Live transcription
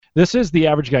This is the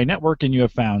Average Guy Network, and you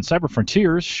have found Cyber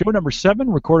Frontiers, show number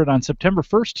 7, recorded on September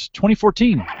 1st,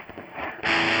 2014.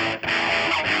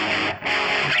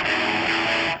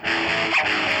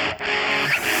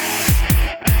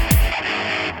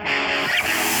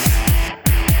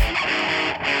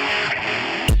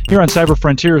 Here on Cyber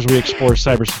Frontiers, we explore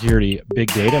cybersecurity, big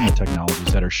data, and the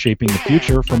technologies that are shaping the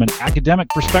future from an academic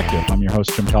perspective. I'm your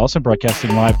host, Jim Collison,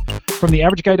 broadcasting live from the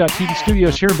AverageGuy.tv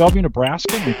studios here in Bellevue,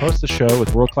 Nebraska. And we post the show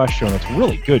with world-class show notes,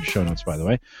 really good show notes, by the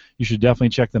way. You should definitely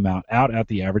check them out at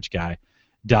the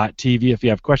AverageGuy.tv. If you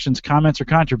have questions, comments, or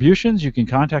contributions, you can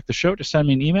contact the show to send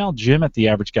me an email,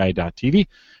 jim@theaverageguy.tv.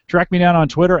 Track me down on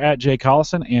Twitter at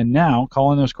jcollison, and now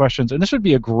call in those questions. And this would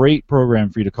be a great program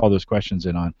for you to call those questions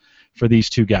in on for these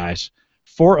two guys.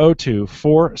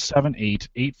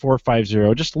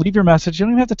 402-478-8450. Just leave your message. You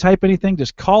don't even have to type anything.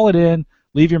 Just call it in,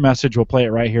 leave your message. We'll play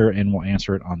it right here, and we'll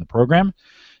answer it on the program.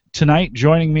 Tonight,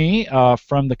 joining me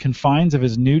from the confines of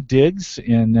his new digs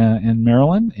in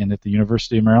Maryland and at the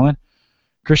University of Maryland,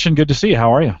 Christian, good to see you.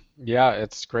 How are you? Yeah,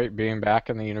 it's great being back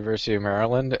in the University of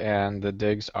Maryland, and the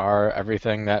digs are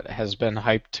everything that has been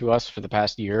hyped to us for the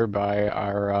past year by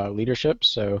our leadership.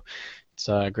 So it's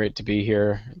great to be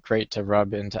here. Great to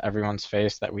rub into everyone's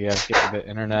face that we have gigabit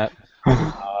internet.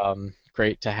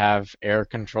 Great to have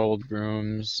air-controlled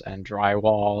rooms and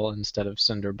drywall instead of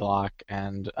cinder block,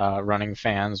 and running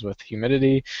fans with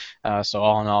humidity. So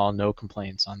all in all, no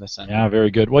complaints on this end. Yeah, very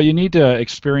good. Well, you need to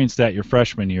experience that your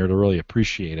freshman year to really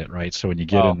appreciate it, right? So when you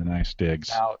get in the nice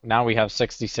digs. Now we have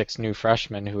 66 new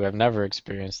freshmen who have never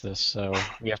experienced this, so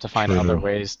we have to find other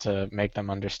ways to make them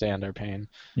understand our pain.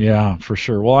 Yeah, for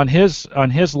sure. Well, on his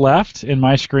left in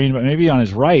my screen, but maybe on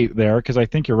his right there, because I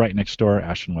think you're right next door,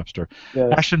 Ashton Webster.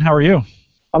 Yes. Ashton, how are you?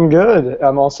 I'm good.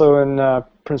 I'm also in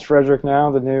Prince Frederick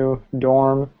now, the new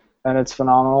dorm, and it's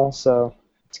phenomenal. So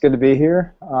it's good to be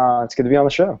here. It's good to be on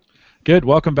the show. Good.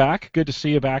 Welcome back. Good to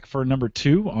see you back for number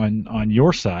 2 on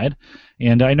your side.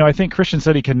 And I think Christian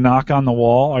said he can knock on the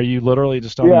wall. Are you literally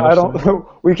just on the other side? I don't.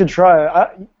 We could try.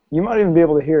 You might even be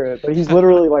able to hear it, but he's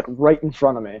literally like right in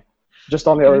front of me, just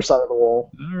on the other side of the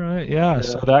wall. All right. Yeah.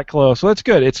 So that close. So that's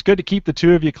good. It's good to keep the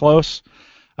two of you close.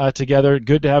 Together.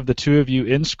 Good to have the two of you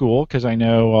in school, because I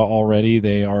know already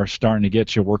they are starting to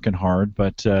get you working hard.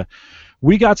 But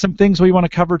we got some things we want to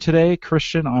cover today.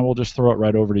 Christian, I will just throw it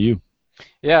right over to you.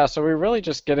 Yeah, so we really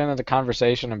just get into the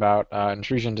conversation about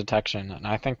intrusion detection, and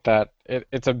I think that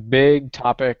it's a big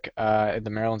topic at the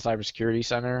Maryland Cybersecurity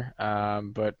Center,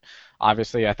 but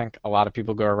obviously I think a lot of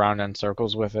people go around in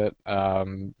circles with it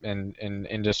in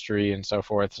industry and so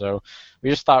forth. So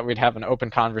we just thought we'd have an open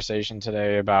conversation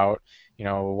today about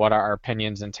what our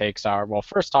opinions and takes are. Well,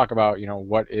 first talk about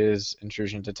what is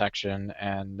intrusion detection,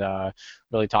 and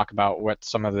really talk about what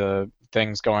some of the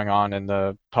things going on in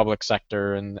the public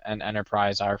sector and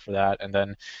enterprise are for that, and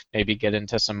then maybe get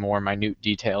into some more minute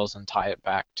details and tie it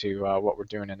back to what we're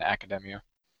doing in academia.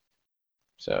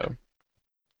 So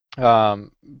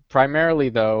primarily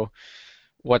though,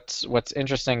 what's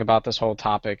interesting about this whole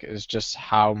topic is just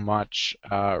how much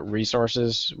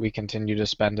resources we continue to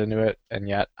spend into it, and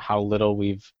yet how little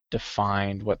we've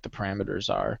defined what the parameters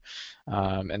are.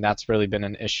 And that's really been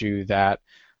an issue that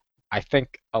I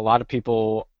think a lot of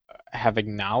people have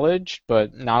acknowledged,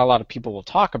 but not a lot of people will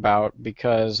talk about,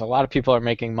 because a lot of people are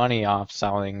making money off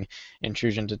selling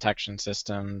intrusion detection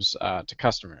systems to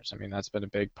customers. I mean, that's been a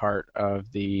big part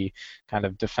of the kind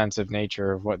of defensive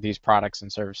nature of what these products and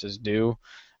services do.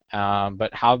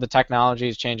 But how the technology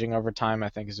is changing over time, I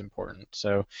think, is important.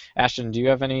 So, Ashton, do you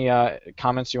have any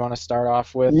comments you want to start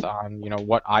off with on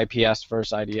what IPS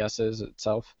versus IDS is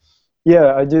itself?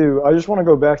 Yeah, I do. I just want to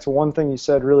go back to one thing you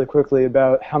said really quickly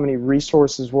about how many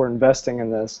resources we're investing in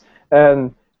this.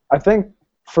 And I think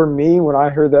for me, when I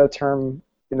heard that term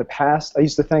in the past, I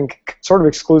used to think sort of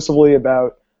exclusively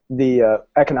about the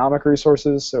economic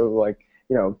resources, so like,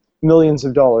 millions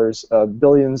of dollars,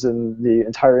 billions in the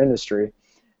entire industry.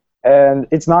 And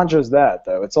it's not just that,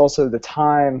 though. It's also the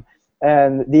time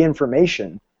and the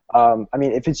information. I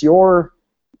mean, if it's your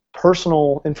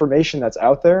personal information that's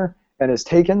out there and is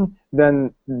taken,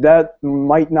 then that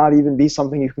might not even be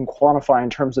something you can quantify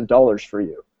in terms of dollars for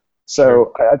you.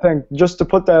 So I think just to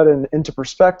put that into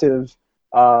perspective,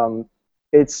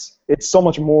 it's so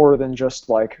much more than just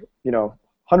like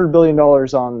 $100 billion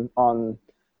on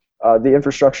the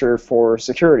infrastructure for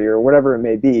security or whatever it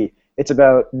may be. It's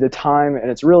about the time,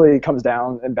 and it really comes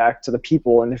down and back to the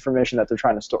people and information that they're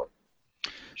trying to store.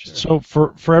 Sure. So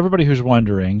for everybody who's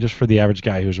wondering, just for the average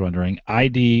guy who's wondering,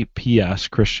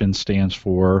 IDPS, Christian, stands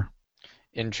for?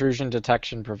 Intrusion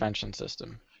Detection Prevention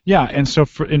System. Yeah, and so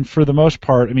for the most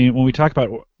part, I mean, when we talk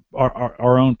about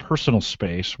our own personal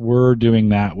space, we're doing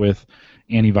that with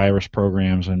antivirus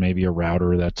programs and maybe a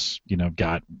router that's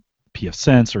got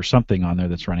pfSense or something on there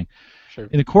that's running. Sure.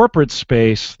 In the corporate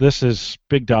space, this is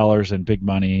big dollars and big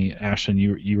money. Ashton,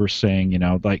 you were saying,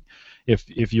 like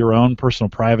if your own personal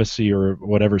privacy or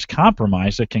whatever's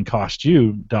compromised, it can cost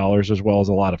you dollars as well as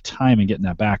a lot of time in getting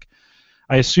that back.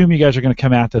 I assume you guys are going to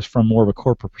come at this from more of a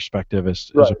corporate perspective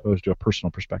as opposed to a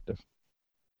personal perspective.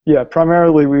 Yeah,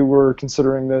 primarily we were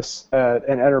considering this at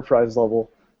an enterprise level,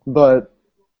 but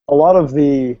a lot of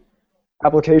the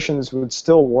applications would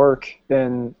still work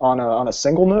on a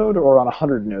single node or on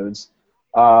 100 nodes.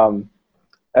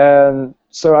 And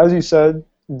so, as you said,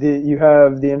 you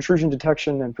have the intrusion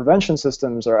detection and prevention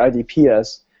systems, or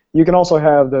IDPS. You can also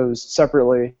have those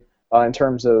separately in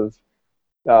terms of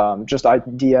just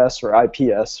IDS or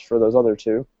IPS for those other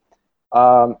two.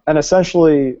 And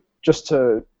essentially, just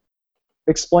to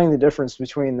explain the difference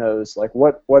between those, like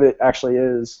what it actually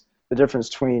is, the difference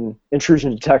between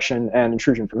intrusion detection and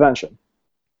intrusion prevention.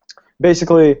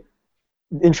 Basically,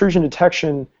 intrusion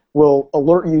detection will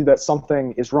alert you that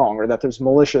something is wrong or that there's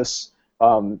malicious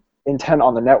intent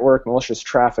on the network, malicious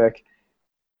traffic.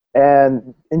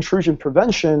 And intrusion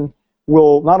prevention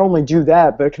will not only do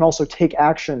that, but it can also take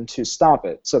action to stop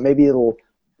it. So maybe it'll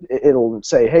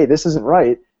say, hey, this isn't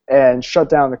right, and shut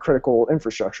down the critical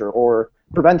infrastructure or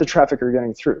prevent the traffic from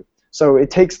getting through. So it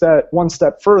takes that one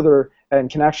step further and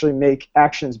can actually make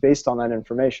actions based on that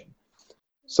information.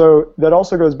 So that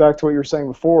also goes back to what you were saying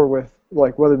before with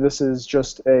like whether this is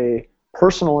just a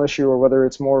personal issue or whether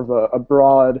it's more of a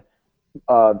broad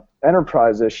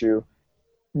enterprise issue.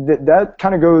 That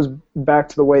kind of goes back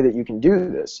to the way that you can do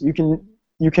this.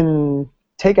 You can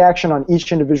take action on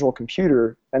each individual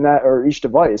computer or each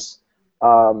device,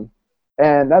 and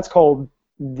that's called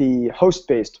the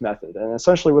host-based method. And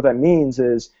essentially what that means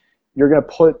is you're going to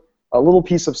put a little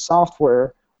piece of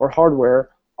software or hardware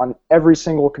on every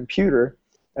single computer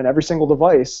and every single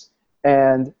device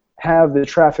and have the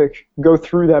traffic go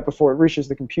through that before it reaches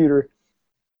the computer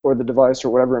or the device or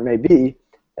whatever it may be.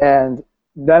 And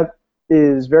that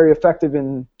is very effective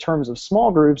in terms of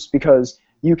small groups because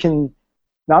you can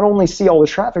not only see all the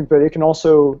traffic, but it can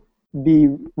also be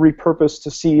repurposed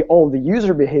to see all the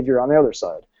user behavior on the other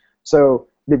side. So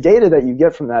the data that you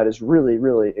get from that is really,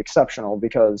 really exceptional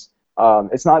because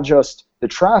it's not just the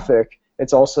traffic,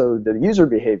 it's also the user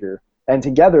behavior. And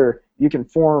together, you can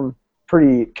form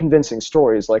pretty convincing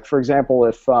stories. Like, for example,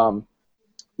 if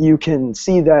you can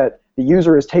see that the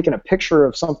user has taken a picture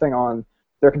of something on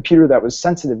their computer that was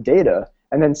sensitive data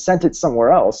and then sent it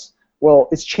somewhere else, well,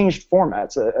 it's changed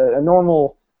formats. A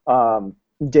normal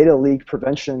data leak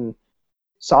prevention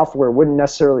software wouldn't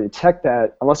necessarily detect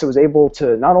that unless it was able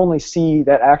to not only see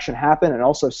that action happen and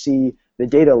also see the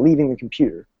data leaving the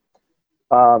computer.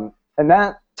 And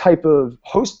that type of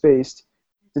host-based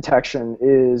detection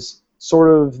is sort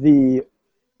of the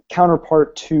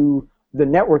counterpart to the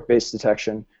network-based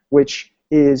detection, which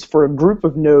is for a group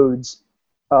of nodes,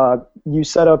 you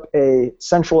set up a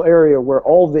central area where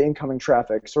all of the incoming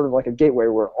traffic, sort of like a gateway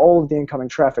where all of the incoming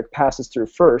traffic passes through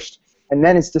first, and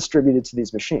then it's distributed to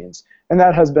these machines. And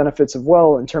that has benefits as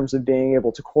well in terms of being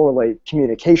able to correlate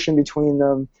communication between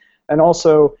them, and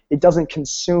also it doesn't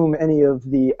consume any of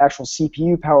the actual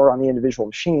CPU power on the individual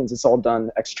machines. It's all done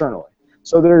externally.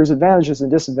 So there's advantages and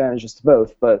disadvantages to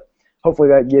both, but hopefully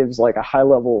that gives like a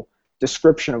high-level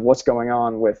description of what's going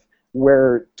on with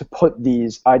where to put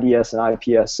these IDS and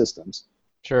IPS systems.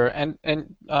 Sure, and can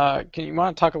you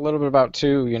want to talk a little bit about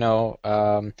too,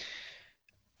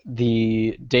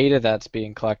 the data that's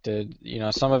being collected?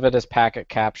 Some of it is packet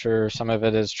capture, some of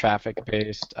it is traffic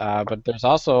based, but there's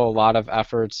also a lot of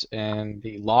efforts in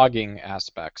the logging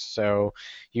aspects. So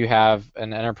you have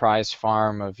an enterprise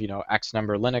farm of X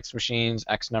number of Linux machines,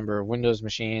 X number of Windows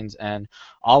machines, and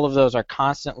all of those are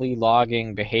constantly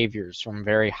logging behaviors from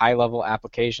very high level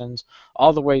applications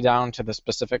all the way down to the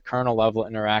specific kernel level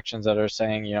interactions that are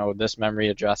saying this memory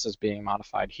address is being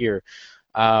modified here.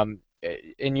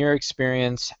 In your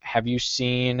experience, have you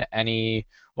seen any,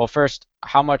 well, first,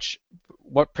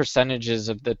 what percentages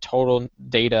of the total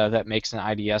data that makes an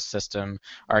IDS system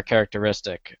are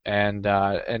characteristic? And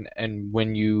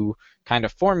when you kind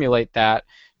of formulate that,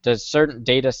 does certain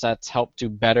data sets help to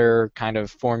better kind of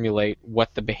formulate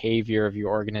what the behavior of your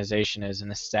organization is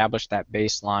and establish that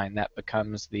baseline that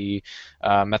becomes the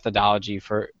methodology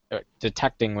for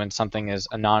detecting when something is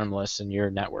anomalous in your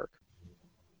network?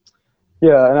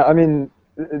 Yeah, and I mean,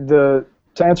 to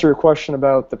answer your question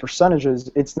about the percentages,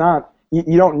 it's not,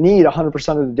 you don't need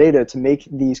 100% of the data to make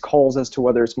these calls as to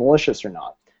whether it's malicious or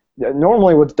not.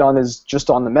 Normally what's done is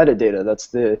just on the metadata. That's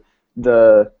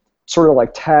the sort of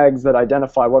like tags that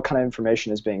identify what kind of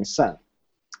information is being sent.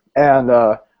 And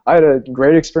I had a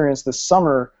great experience this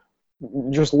summer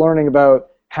just learning about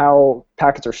how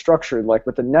packets are structured. Like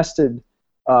with the nested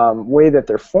way that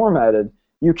they're formatted,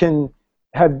 you can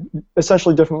have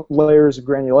essentially different layers of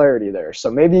granularity there. So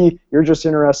maybe you're just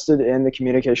interested in the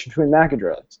communication between MAC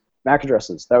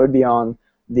addresses. That would be on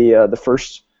the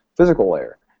first physical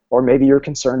layer. Or maybe you're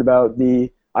concerned about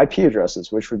the IP addresses,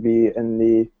 which would be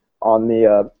on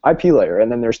the IP layer.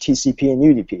 And then there's TCP and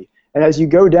UDP. And as you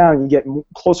go down, you get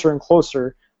closer and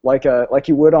closer, like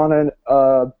you would on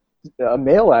a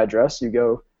mail address. You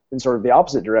go in sort of the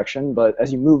opposite direction. But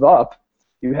as you move up,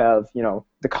 you have,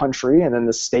 the country, and then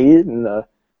the state, and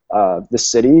the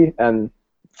city, and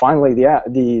finally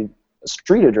the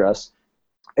street address.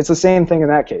 It's the same thing in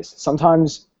that case.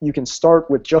 Sometimes you can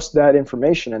start with just that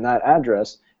information and that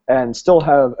address and still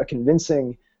have a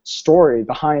convincing story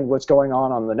behind what's going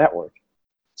on the network.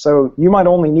 So you might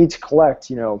only need to collect,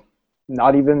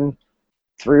 not even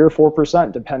 3 or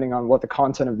 4%, depending on what the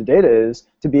content of the data is,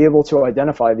 to be able to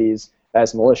identify these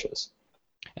as malicious.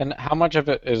 And how much of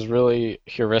it is really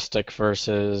heuristic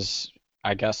versus,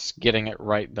 I guess, getting it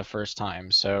right the first time?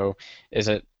 So is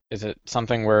it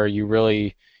something where you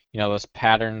really, those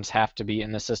patterns have to be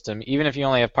in the system, even if you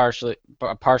only have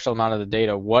a partial amount of the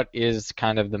data? What is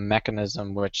kind of the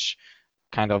mechanism which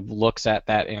kind of looks at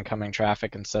that incoming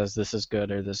traffic and says this is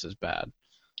good or this is bad?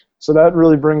 So that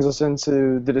really brings us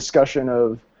into the discussion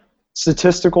of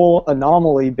statistical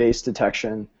anomaly-based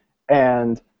detection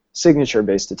and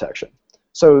signature-based detection.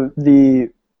 So the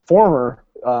former,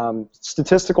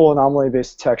 statistical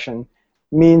anomaly-based detection,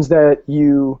 means that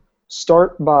you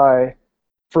start by,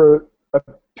 for a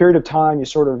period of time, you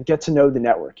sort of get to know the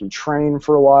network. You train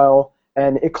for a while,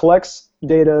 and it collects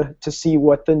data to see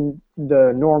what the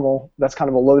normal, that's kind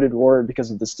of a loaded word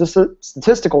because of the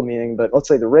statistical meaning, but let's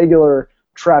say the regular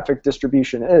traffic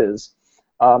distribution is.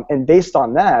 And based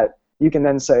on that, you can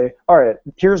then say, all right,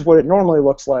 here's what it normally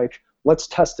looks like. Let's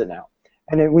test it now.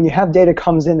 And then when you have data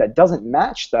comes in that doesn't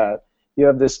match that, you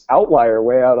have this outlier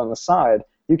way out on the side,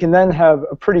 you can then have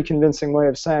a pretty convincing way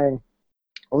of saying,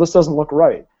 well, this doesn't look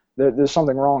right. There's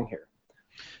something wrong here.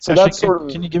 So Actually, that's sort of.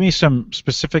 Can you give me some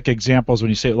specific examples when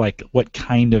you say like what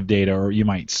kind of data or you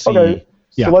might see? Okay.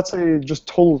 Yeah. So let's say just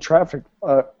total traffic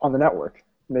on the network.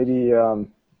 Maybe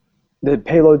the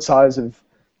payload size of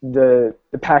the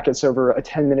packets over a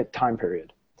 10-minute time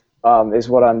period is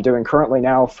what I'm doing currently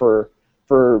now for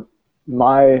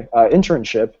my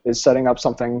internship, is setting up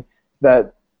something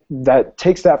that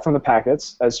takes that from the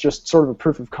packets as just sort of a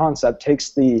proof of concept, takes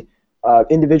the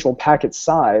individual packet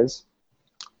size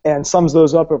and sums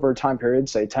those up over a time period,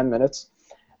 say 10 minutes,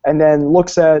 and then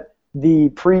looks at the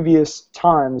previous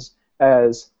times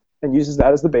and uses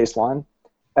that as the baseline,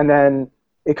 and then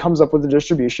it comes up with a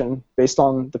distribution based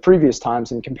on the previous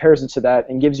times and compares it to that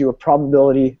and gives you a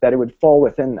probability that it would fall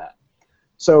within that.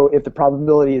 So if the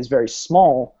probability is very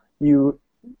small, you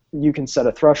can set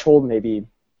a threshold, maybe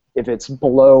if it's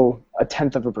below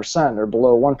 0.1% or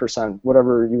below 1%,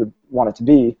 whatever you would want it to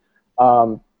be,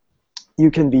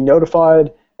 you can be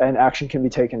notified and action can be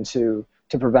taken to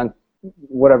prevent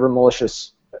whatever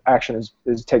malicious action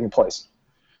is taking place.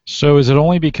 So is it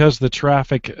only because the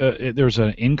traffic, there's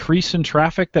an increase in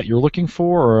traffic that you're looking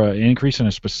for, or an increase in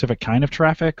a specific kind of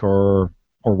traffic, or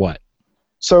what?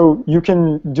 So you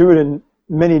can do it in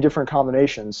many different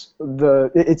combinations.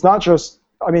 It's not just,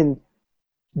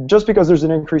 just because there's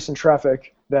an increase in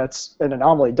traffic that's an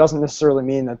anomaly doesn't necessarily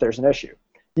mean that there's an issue.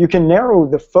 You can narrow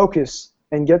the focus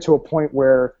and get to a point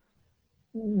where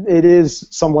it is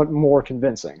somewhat more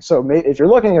convincing. So if you're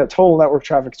looking at total network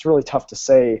traffic, it's really tough to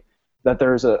say that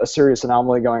there's a serious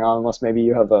anomaly going on unless maybe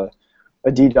you have a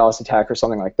DDoS attack or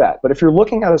something like that. But if you're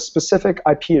looking at a specific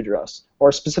IP address or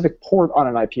a specific port on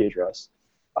an IP address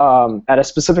at a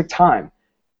specific time,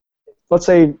 let's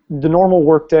say the normal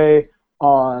workday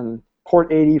on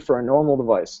port 80 for a normal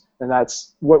device, and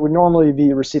that's what would normally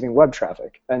be receiving web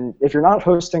traffic. And if you're not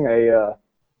hosting a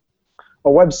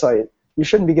website, you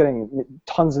shouldn't be getting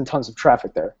tons and tons of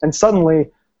traffic there. And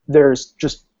suddenly there's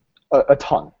just a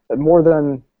ton, more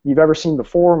than you've ever seen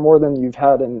before, more than you've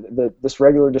had in this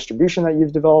regular distribution that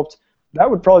you've developed. That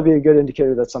would probably be a good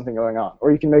indicator that's something going on.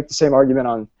 Or you can make the same argument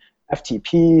on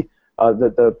FTP.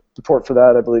 The port for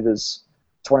that, I believe, is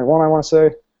 21, I want to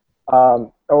say.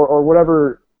 Or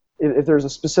whatever, if there's a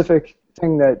specific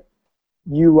thing that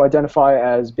you identify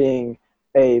as being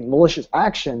a malicious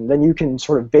action, then you can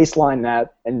sort of baseline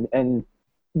that and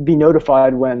be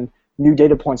notified when new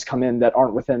data points come in that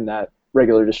aren't within that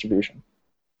regular distribution.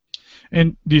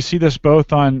 And do you see this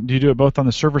do you do it both on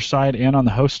the server side and on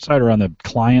the host side, or on the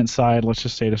client side, let's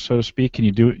just say, so to speak? Can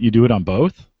you do it on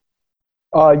both?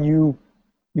 You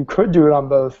could do it on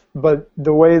both, but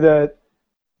the way that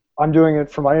I'm doing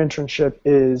it for my internship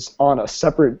is on a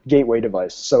separate gateway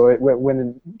device. So when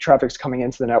the traffic's coming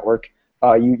into the network,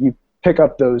 you pick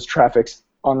up those traffics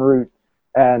en route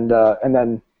and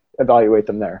then evaluate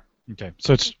them there. Okay,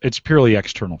 so it's purely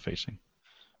external facing.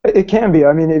 It can be.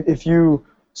 I mean, if you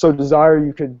so desire,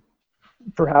 you could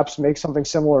perhaps make something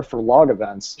similar for log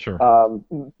events. Sure.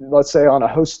 Let's say on a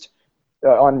host,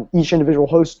 on each individual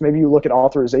host, maybe you look at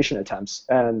authorization attempts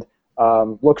and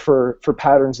look for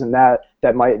patterns in that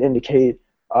might indicate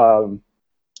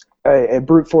a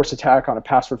brute force attack on a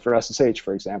password for SSH,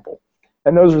 for example.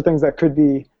 And those are things that could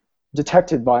be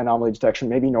detected by anomaly detection.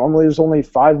 Maybe normally there's only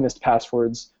 5 missed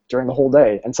passwords during the whole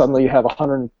day, and suddenly you have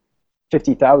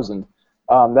 150,000.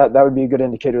 That would be a good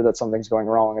indicator that something's going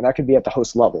wrong, and that could be at the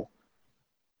host level.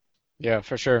 Yeah,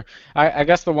 for sure. I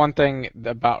guess the one thing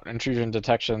about intrusion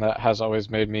detection that has always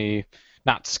made me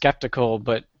not skeptical,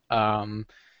 but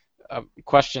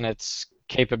question its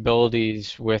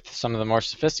capabilities with some of the more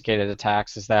sophisticated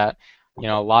attacks is that, a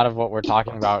lot of what we're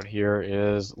talking about here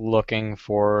is looking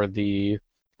for the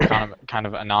kind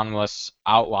of anomalous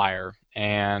outlier,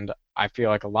 and I feel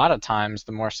like a lot of times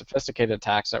the more sophisticated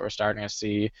attacks that we're starting to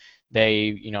see,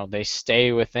 they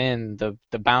stay within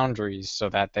the boundaries so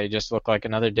that they just look like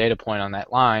another data point on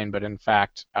that line, but in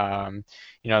fact,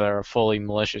 they're a fully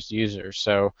malicious user.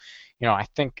 So, I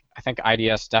think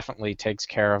IDS definitely takes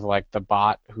care of like the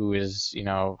bot who is,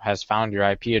 has found your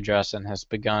IP address and has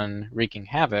begun wreaking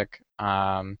havoc.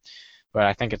 But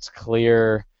I think it's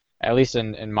clear, at least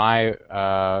in my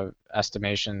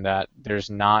estimation, that there's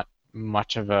not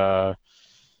much of a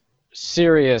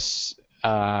serious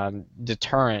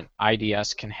deterrent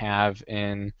IDS can have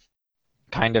in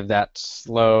kind of that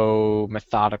slow,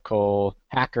 methodical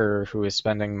hacker who is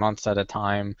spending months at a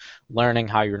time learning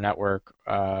how your network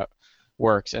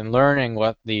works and learning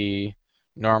what the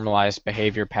normalized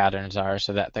behavior patterns are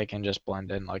so that they can just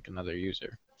blend in like another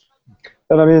user.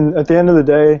 And I mean, at the end of the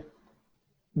day,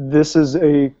 this is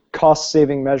a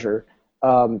cost-saving measure,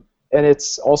 and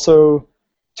it's also,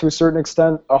 to a certain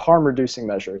extent, a harm-reducing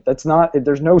measure.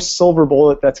 There's no silver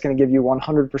bullet that's going to give you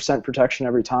 100% protection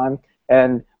every time.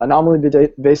 And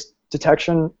anomaly-based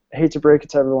detection, I hate to break it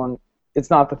to everyone, it's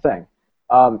not the thing.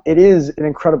 It is an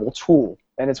incredible tool,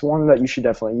 and it's one that you should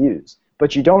definitely use.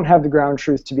 But you don't have the ground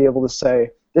truth to be able to say,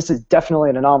 this is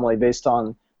definitely an anomaly based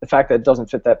on the fact that it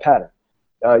doesn't fit that pattern.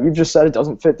 You've just said it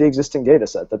doesn't fit the existing data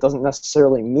set. That doesn't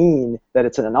necessarily mean that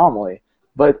it's an anomaly,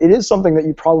 but it is something that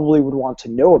you probably would want to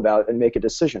know about and make a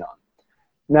decision on.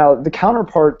 Now, the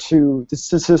counterpart to the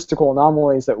statistical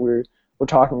anomalies that we're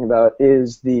talking about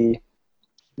is the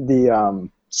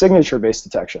signature-based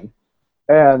detection,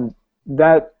 and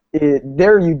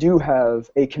there you do have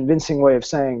a convincing way of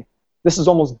saying this is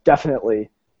almost definitely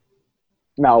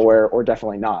malware or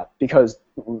definitely not, because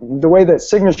the way that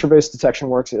signature-based detection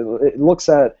works, it looks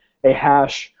at a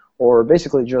hash or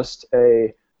basically just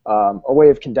a way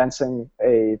of condensing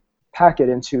a packet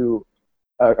into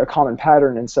a common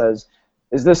pattern and says,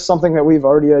 is this something that we've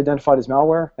already identified as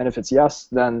malware? And if it's yes,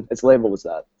 then it's labeled as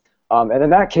that. And in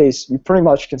that case, you pretty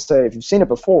much can say, if you've seen it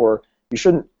before, you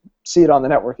shouldn't see it on the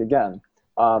network again.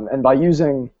 And by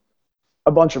using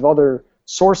a bunch of other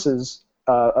sources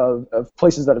of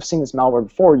places that have seen this malware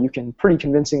before, you can pretty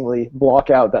convincingly block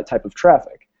out that type of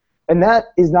traffic. And that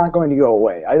is not going to go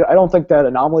away. I don't think that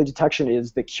anomaly detection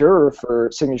is the cure for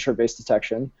signature-based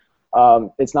detection. We're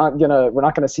not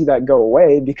gonna see that go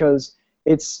away because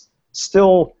it's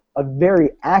still a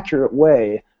very accurate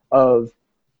way of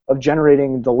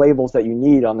generating the labels that you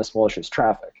need on this malicious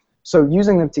traffic. So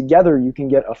using them together, you can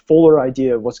get a fuller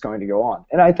idea of what's going to go on.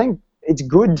 And I think it's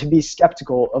good to be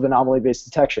skeptical of anomaly-based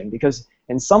detection because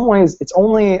in some ways it's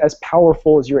only as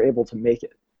powerful as you're able to make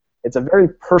it. It's a very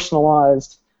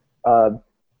personalized,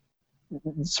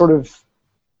 sort of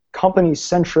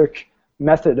company-centric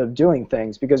method of doing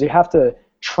things because you have to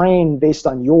train based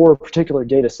on your particular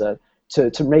data set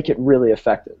to make it really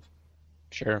effective.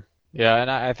 Sure. Yeah,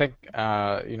 and I think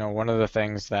one of the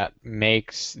things that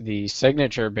makes the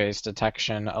signature-based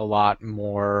detection a lot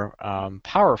more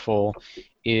powerful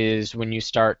is when you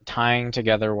start tying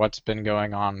together what's been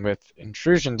going on with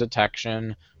intrusion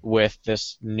detection with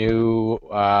this new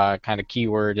kind of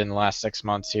keyword in the last 6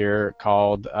 months here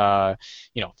called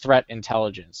threat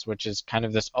intelligence, which is kind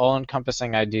of this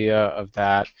all-encompassing idea of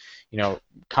that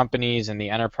companies and the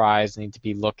enterprise need to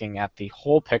be looking at the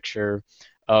whole picture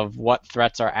of what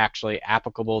threats are actually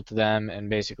applicable to them, and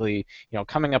basically,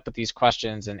 coming up with these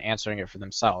questions and answering it for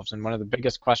themselves. And one of the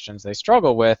biggest questions they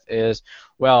struggle with is,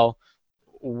 well,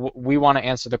 we want to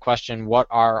answer the question, what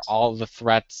are all the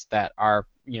threats that are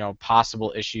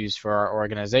possible issues for our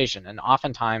organization? And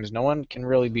oftentimes no one can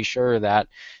really be sure that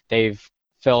they've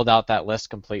filled out that list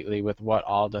completely with what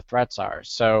all the threats are.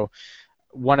 So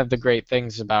one of the great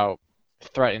things about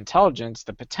threat intelligence,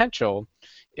 the potential,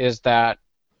 is that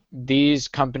these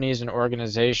companies and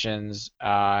organizations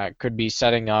could be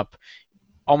setting up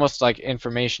almost like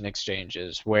information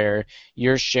exchanges where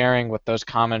you're sharing what those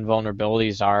common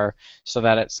vulnerabilities are, so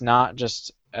that it's not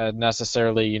just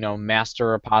necessarily master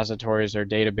repositories or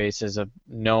databases of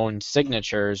known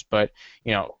signatures, but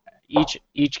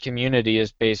each community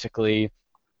is basically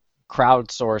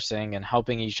crowdsourcing and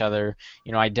helping each other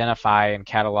identify and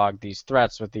catalog these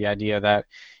threats, with the idea that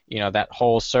that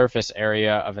whole surface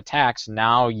area of attacks,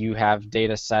 now you have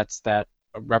data sets that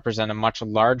represent a much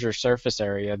larger surface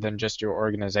area than just your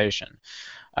organization.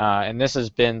 And this has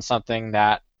been something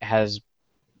that has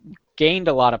gained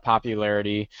a lot of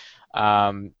popularity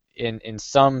in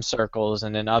some circles,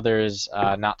 and in others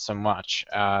not so much.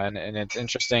 And it's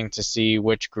interesting to see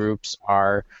which groups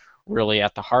are really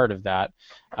at the heart of that.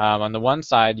 On the one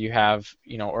side, you have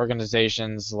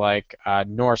organizations like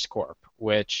Norse Corp,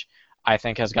 which I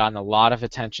think has gotten a lot of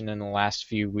attention in the last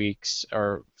few weeks,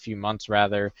 or few months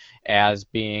rather, as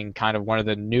being kind of one of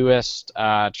the newest,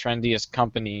 trendiest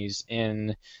companies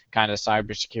in kind of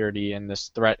cybersecurity in this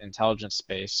threat intelligence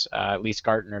space. At least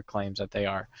Gartner claims that they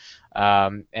are.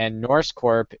 And Norse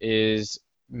Corp is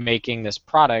making this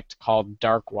product called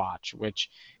Darkwatch,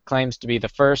 which claims to be the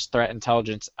first threat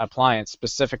intelligence appliance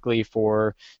specifically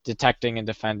for detecting and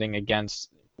defending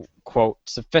against, quote,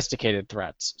 sophisticated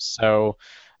threats. So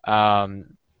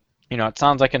it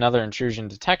sounds like another intrusion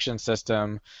detection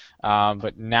system,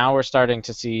 but now we're starting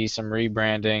to see some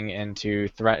rebranding into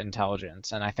threat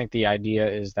intelligence. And I think the idea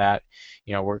is that,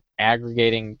 we're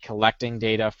aggregating, collecting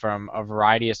data from a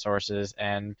variety of sources,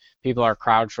 and people are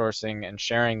crowdsourcing and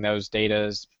sharing those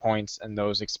data points and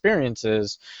those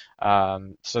experiences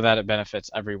so that it benefits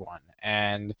everyone.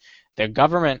 And the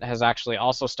government has actually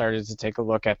also started to take a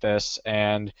look at this,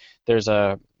 and there's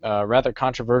a rather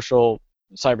controversial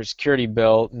cybersecurity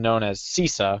bill known as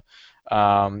CISA,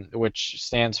 which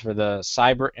stands for the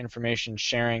Cyber Information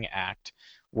Sharing Act,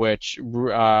 which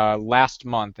last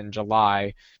month in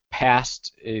July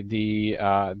passed the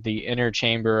inner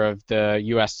chamber of the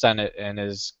U.S. Senate and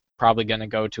is probably going to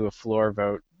go to a floor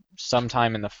vote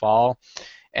sometime in the fall.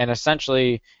 And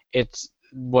essentially, it's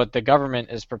what the government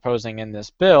is proposing in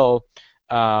this bill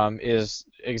is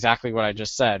exactly what I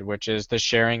just said, which is the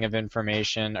sharing of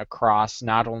information across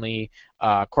not only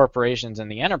corporations and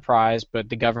the enterprise, but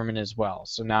the government as well.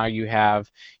 So now you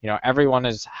have, everyone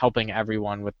is helping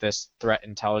everyone with this threat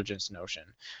intelligence notion.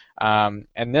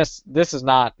 And this is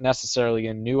not necessarily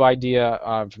a new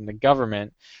idea from the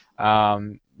government,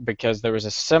 because there was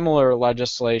a similar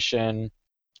legislation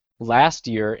last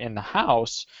year in the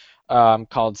House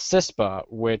called CISPA,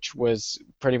 which was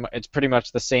pretty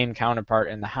much the same counterpart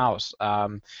in the House,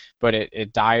 but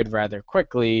it died rather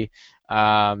quickly,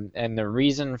 and the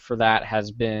reason for that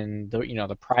has been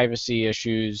the privacy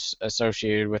issues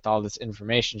associated with all this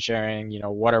information sharing.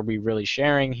 What are we really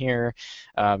sharing here,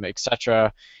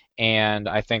 etc. And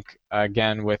I think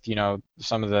again with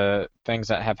some of the things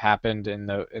that have happened in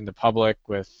the public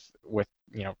with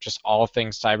just all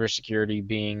things cybersecurity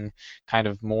being kind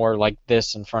of more like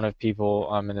this in front of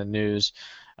people in the news.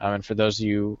 And for those of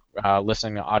you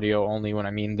listening to audio only, when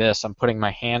I mean this, I'm putting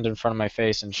my hand in front of my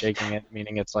face and shaking it,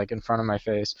 meaning it's like in front of my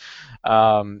face.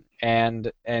 And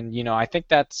I think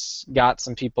that's got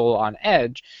some people on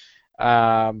edge.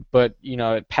 But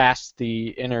it passed the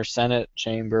inner Senate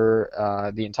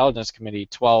chamber, the Intelligence Committee,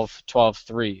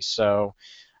 12-3. So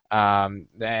and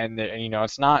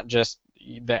it's not just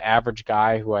the average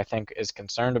guy who I think is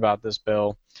concerned about this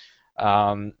bill.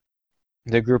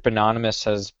 The group Anonymous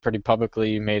has pretty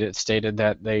publicly stated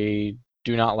that they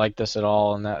do not like this at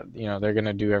all, and that they're going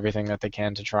to do everything that they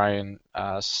can to try and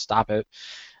stop it.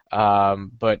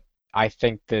 But I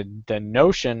think the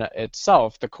notion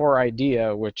itself, the core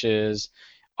idea, which is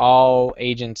all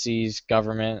agencies,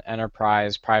 government,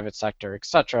 enterprise, private sector,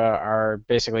 etc., are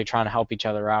basically trying to help each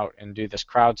other out and do this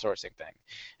crowdsourcing thing.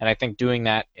 And I think doing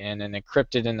that in an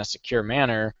encrypted and a secure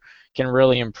manner can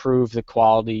really improve the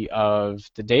quality of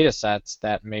the data sets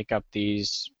that make up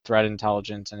these threat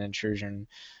intelligence and intrusion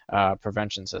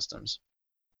prevention systems.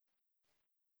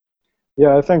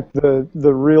 Yeah, I think the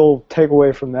real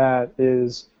takeaway from that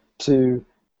is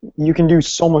you can do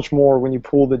so much more when you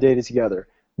pool the data together.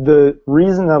 The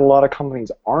reason that a lot of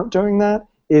companies aren't doing that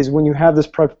is when you have this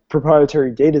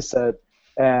proprietary data set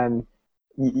and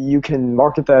you can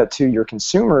market that to your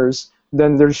consumers,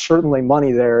 then there's certainly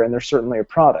money there and there's certainly a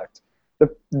product.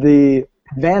 The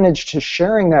advantage to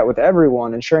sharing that with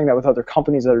everyone and sharing that with other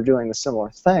companies that are doing the similar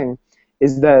thing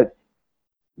is that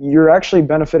you're actually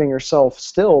benefiting yourself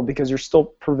still, because you're still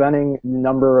preventing the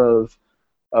number of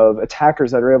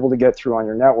attackers that are able to get through on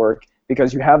your network,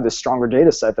 because you have this stronger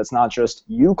data set that's not just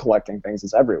you collecting things,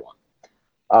 it's everyone.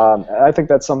 And I think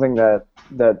that's something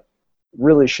that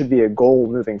really should be a goal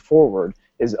moving forward,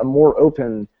 is a more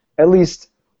open, at least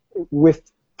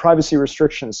with privacy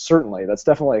restrictions, certainly, that's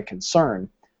definitely a concern,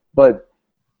 but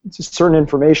just certain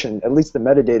information, at least the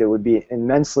metadata, would be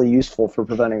immensely useful for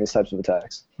preventing these types of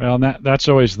attacks. Well, and that's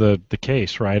always the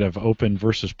case, right, of open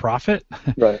versus profit.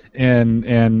 Right. and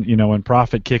when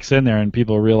profit kicks in there and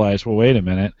people realize, well, wait a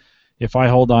minute, if I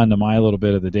hold on to my little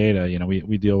bit of the data,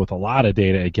 we deal with a lot of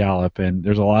data at Gallup, and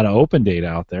there's a lot of open data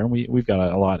out there, and we've got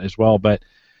a lot as well, but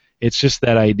it's just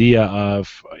that idea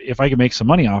of, if I can make some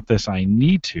money off this, I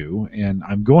need to, and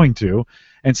I'm going to.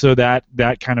 And so that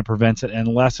kind of prevents it,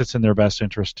 unless it's in their best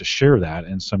interest to share that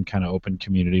in some kind of open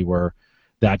community where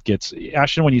that gets.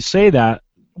 Ashton, when you say that,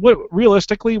 what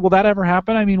realistically will that ever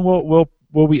happen? I mean, will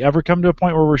we ever come to a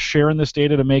point where we're sharing this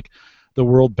data to make the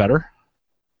world better?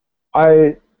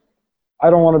 I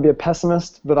don't want to be a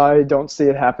pessimist, but I don't see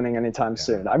it happening anytime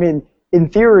soon. I mean, in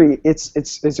theory, it's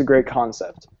a great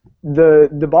concept.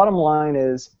 The bottom line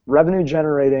is, revenue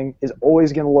generating is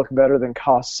always going to look better than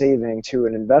cost saving to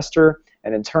an investor,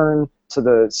 and in turn to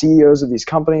the CEOs of these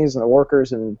companies and the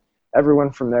workers and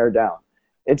everyone from there down.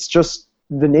 It's just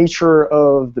the nature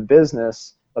of the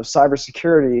business of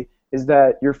cybersecurity, is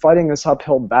that you're fighting this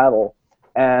uphill battle,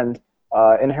 and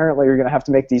inherently you're going to have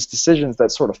to make these decisions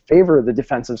that sort of favor the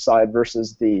defensive side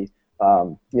versus the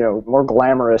more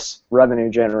glamorous revenue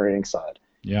generating side.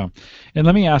 Yeah. And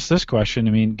let me ask this question.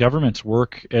 I mean, governments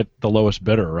work at the lowest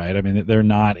bidder, right? I mean, they're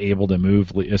not able to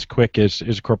move as quick as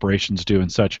corporations do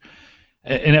and such.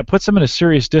 And it puts them at a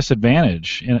serious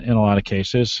disadvantage in a lot of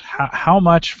cases. How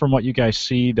much, from what you guys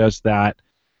see, does that,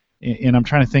 and I'm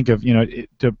trying to think of,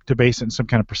 to base it in some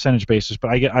kind of percentage basis, but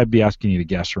I'd be asking you to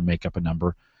guess or make up a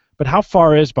number. But how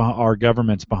far is our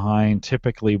governments behind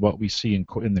typically what we see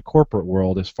in the corporate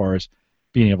world as far as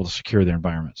being able to secure their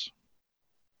environments?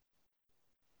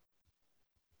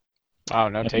 Wow,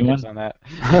 no takers on that.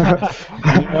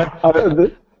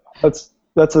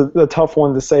 That's a tough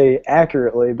one to say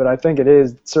accurately, but I think it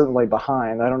is certainly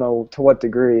behind. I don't know to what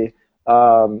degree,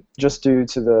 just due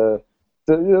to the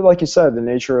like you said, the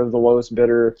nature of the lowest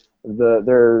bidder.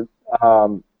 The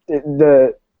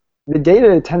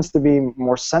data tends to be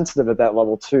more sensitive at that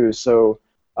level too. So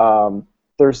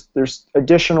there's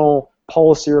additional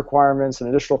policy requirements and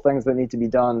additional things that need to be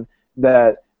done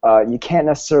that you can't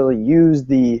necessarily use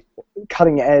the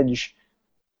cutting edge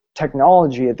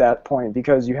technology at that point,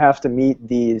 because you have to meet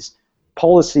these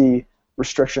policy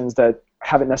restrictions that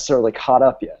haven't necessarily caught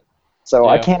up yet. So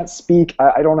yeah. I can't speak.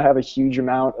 I don't have a huge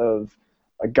amount of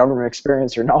government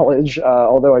experience or knowledge,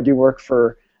 although I do work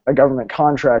for a government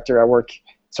contractor. I work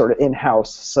sort of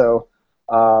in-house. So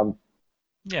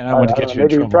yeah, I want to get you in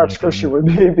maybe trouble. Perhaps Christian would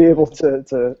be able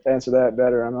to answer that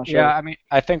better. I'm not sure. Yeah, I mean,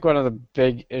 I think one of the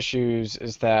big issues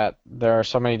is that there are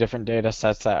so many different data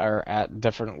sets that are at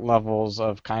different levels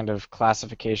of kind of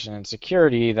classification and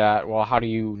security that, well, how do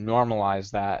you normalize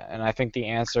that? And I think the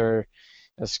answer,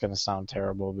 this is going to sound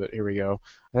terrible, but here we go.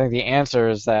 I think the answer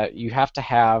is that you have to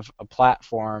have a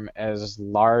platform as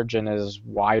large and as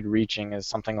wide-reaching as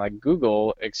something like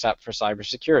Google, except for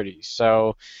cybersecurity.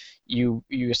 So you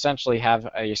essentially have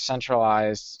a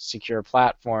centralized secure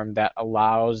platform that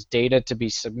allows data to be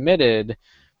submitted,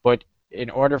 but in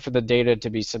order for the data to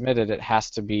be submitted, it has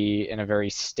to be in a very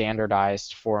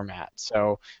standardized format.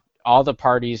 So all the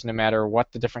parties, no matter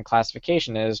what the different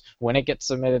classification is, when it gets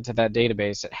submitted to that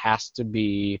database, it has to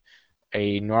be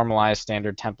a normalized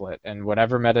standard template, and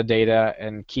whatever metadata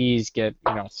and keys get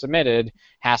submitted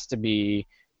has to be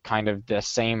kind of the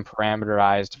same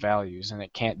parameterized values, and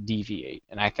it can't deviate.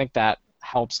 And I think that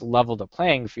helps level the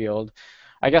playing field.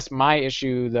 I guess my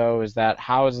issue, though, is that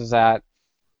how is that?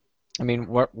 I mean,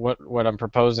 what I'm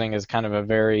proposing is kind of a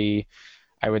very,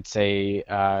 I would say,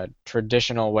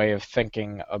 traditional way of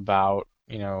thinking about,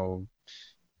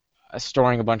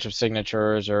 storing a bunch of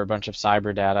signatures or a bunch of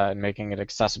cyber data and making it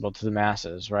accessible to the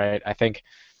masses, right? I think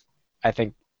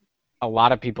a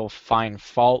lot of people find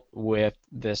fault with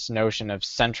this notion of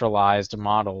centralized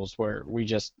models where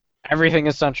everything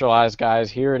is centralized, guys,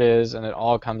 here it is, and it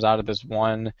all comes out of this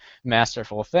one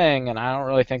masterful thing, and I don't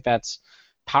really think that's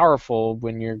powerful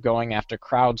when you're going after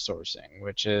crowdsourcing,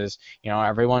 which is,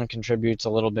 everyone contributes a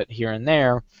little bit here and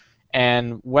there,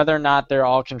 and whether or not they're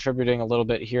all contributing a little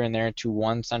bit here and there to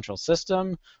one central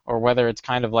system, or whether it's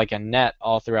kind of like a net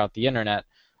all throughout the internet,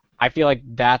 I feel like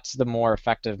that's the more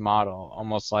effective model.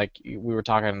 Almost like we were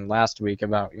talking last week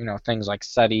about, things like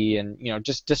SETI and,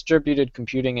 just distributed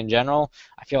computing in general.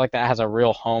 I feel like that has a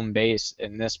real home base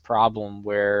in this problem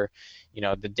where,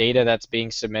 the data that's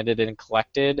being submitted and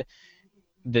collected,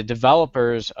 the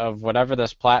developers of whatever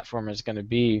this platform is going to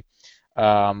be,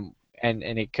 and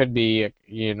it could be,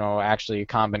 actually a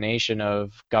combination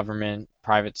of government,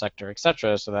 private sector,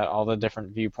 etc., so that all the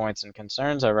different viewpoints and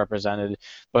concerns are represented,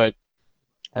 but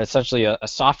essentially a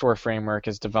software framework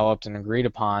is developed and agreed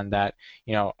upon that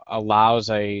allows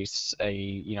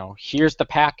here's the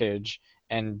package,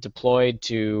 and deployed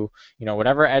to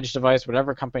whatever edge device,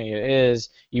 whatever company it is,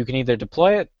 you can either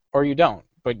deploy it or you don't,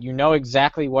 but you know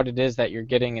exactly what it is that you're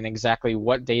getting and exactly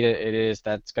what data it is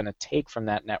that's going to take from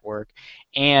that network,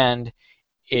 and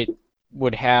it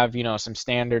would have some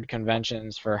standard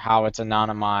conventions for how it's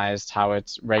anonymized, how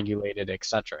it's regulated,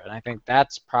 etc. And I think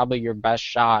that's probably your best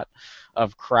shot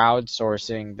of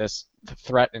crowdsourcing this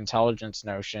threat intelligence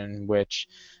notion, which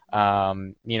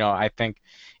I think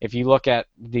if you look at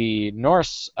the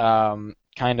Norse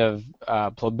kind of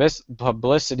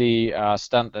publicity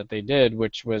stunt that they did,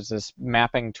 which was this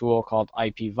mapping tool called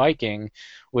IP Viking,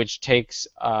 which takes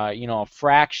a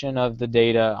fraction of the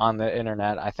data on the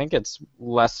internet. I think it's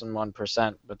less than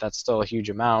 1%, but that's still a huge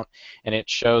amount, and it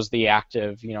shows the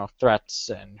active threats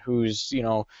and who's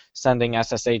sending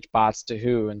SSH bots to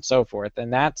who and so forth.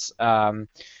 And that's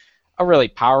a really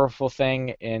powerful thing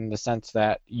in the sense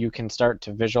that you can start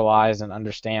to visualize and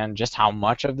understand just how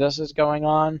much of this is going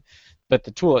on. But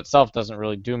the tool itself doesn't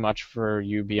really do much for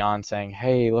you beyond saying,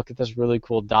 hey, look at this really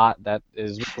cool dot that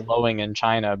is glowing in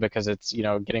China because it's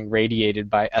getting radiated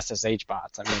by SSH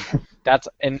bots. I mean, that's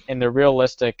in the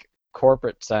realistic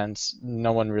corporate sense,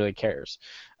 no one really cares.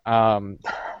 And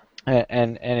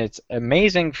it's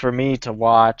amazing for me to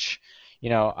watch.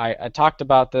 I talked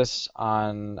about this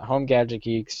on Home Gadget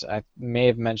Geeks. I may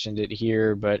have mentioned it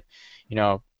here, but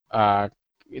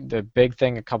the big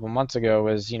thing a couple months ago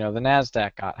was, the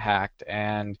NASDAQ got hacked,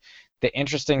 and the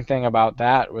interesting thing about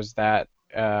that was that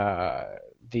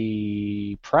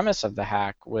the premise of the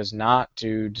hack was not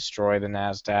to destroy the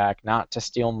NASDAQ, not to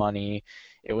steal money.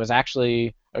 It was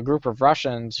actually a group of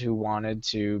Russians who wanted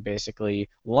to basically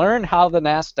learn how the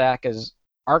NASDAQ is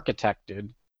architected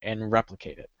and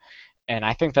replicate it. And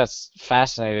I think that's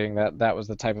fascinating that that was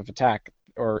the type of attack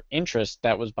or interest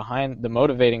that was behind the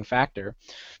motivating factor.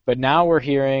 But now we're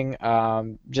hearing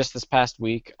just this past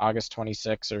week, August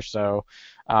 26th or so,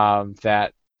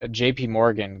 that JP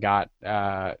Morgan got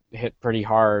hit pretty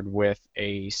hard with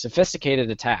a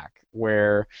sophisticated attack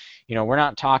where, we're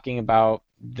not talking about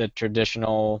the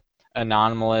traditional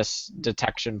anomalous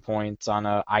detection points on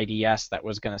a IDS that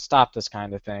was going to stop this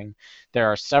kind of thing. There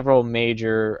are several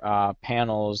major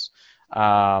panels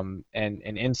and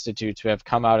institutes who have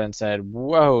come out and said,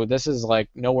 whoa, this is like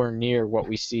nowhere near what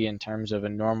we see in terms of a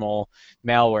normal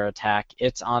malware attack.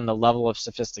 It's on the level of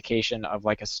sophistication of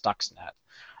like a Stuxnet.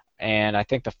 And I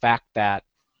think the fact that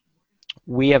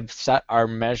we have set our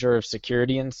measure of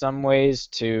security in some ways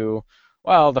to,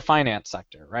 well, the finance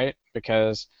sector, right?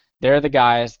 Because they're the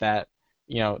guys that,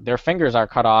 their fingers are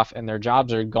cut off and their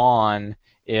jobs are gone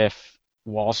if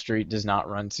Wall Street does not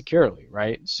run securely,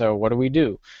 right? So what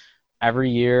do?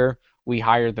 Every year, we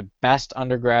hire the best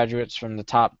undergraduates from the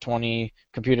top 20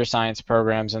 computer science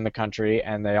programs in the country,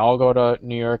 and they all go to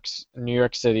New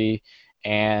York City,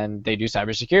 and they do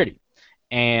cybersecurity.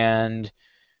 And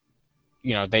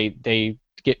they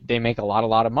make a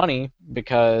lot of money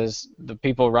because the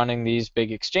people running these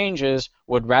big exchanges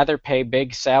would rather pay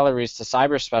big salaries to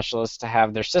cyber specialists to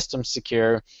have their systems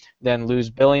secure than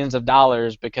lose billions of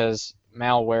dollars because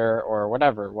malware or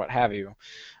whatever, what have you.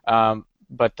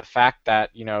 But the fact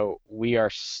that, we are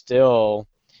still,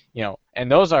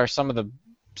 and those are some of the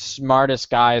smartest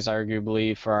guys,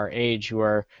 arguably, for our age who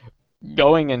are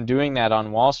going and doing that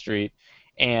on Wall Street,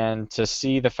 and to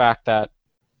see the fact that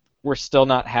we're still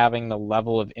not having the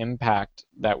level of impact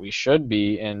that we should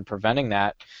be in preventing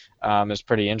that is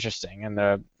pretty interesting. And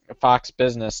the Fox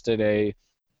Business did a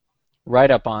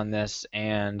write-up on this,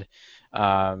 and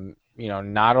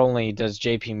not only does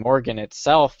JP Morgan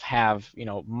itself have,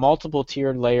 multiple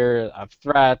tiered layer of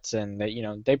threats, and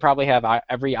that, they probably have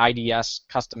every IDS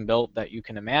custom built that you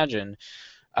can imagine,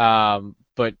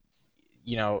 but,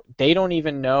 they don't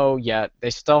even know yet. They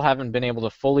still haven't been able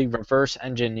to fully reverse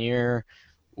engineer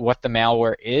what the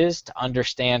malware is to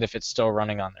understand if it's still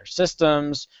running on their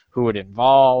systems, who it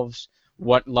involves,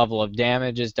 what level of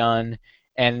damage is done,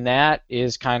 and that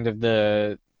is kind of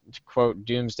the quote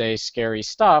doomsday scary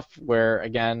stuff where,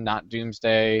 again, not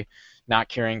doomsday, not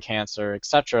curing cancer,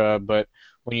 etc., but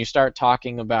when you start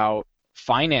talking about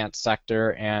finance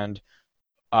sector and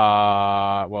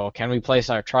well, can we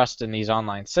place our trust in these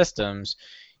online systems?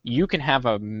 You can have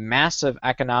a massive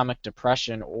economic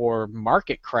depression or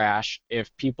market crash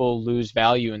if people lose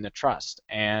value in the trust.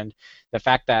 And the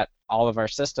fact that all of our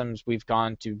systems, we've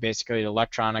gone to basically an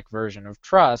electronic version of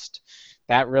trust,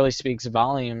 that really speaks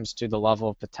volumes to the level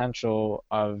of potential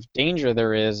of danger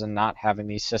there is in not having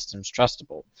these systems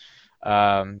trustable.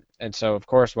 And so, of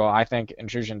course, while I think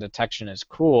intrusion detection is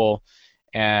cool,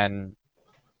 and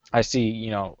I see,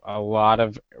 a lot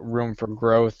of room for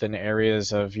growth in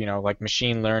areas of, like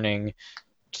machine learning,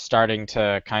 starting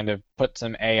to kind of put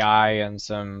some AI and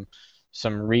some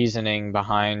reasoning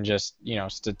behind just,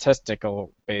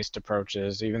 statistical based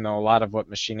approaches, even though a lot of what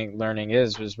machine learning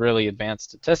is really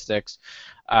advanced statistics.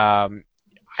 I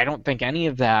don't think any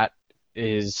of that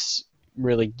is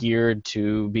really geared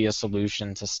to be a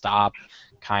solution to stop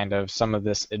kind of some of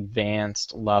this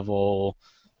advanced level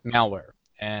malware.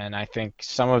 And I think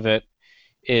some of it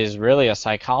is really a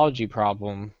psychology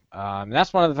problem. And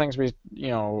that's one of the things we,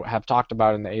 have talked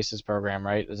about in the ACES program,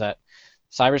 right? Is that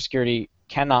cybersecurity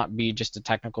cannot be just a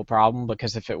technical problem,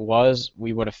 because if it was,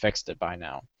 we would have fixed it by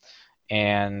now.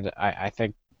 And I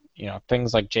think,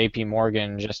 things like JP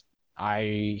Morgan, just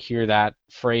I hear that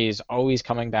phrase always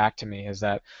coming back to me, is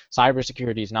that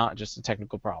cybersecurity is not just a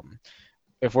technical problem.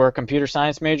 If we're a computer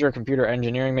science major or computer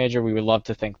engineering major, we would love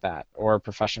to think that, or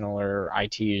professional or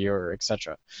IT or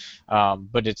etc.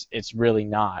 But it's really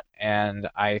not. And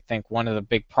I think one of the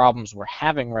big problems we're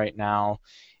having right now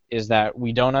is that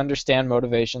we don't understand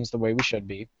motivations the way we should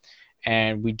be,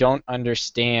 and we don't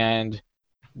understand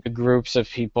the groups of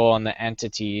people and the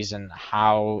entities and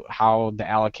how the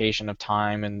allocation of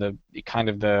time and the kind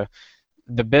of the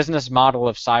business model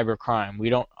of cybercrime. We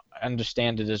don't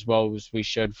understand it as well as we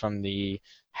should from the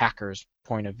hacker's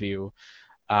point of view,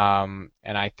 and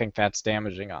I think that's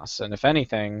damaging us. And if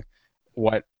anything,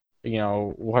 what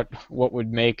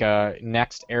would make a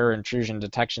next error intrusion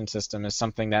detection system is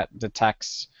something that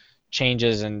detects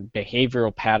changes in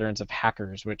behavioral patterns of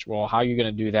hackers, which, well, how are you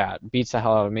going to do that? Beats the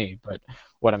hell out of me. But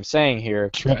what I'm saying here...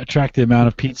 Track the amount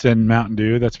of pizza and Mountain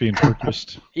Dew that's being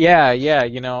purchased. Yeah,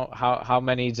 how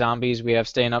many zombies we have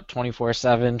staying up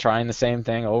 24/7 trying the same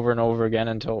thing over and over again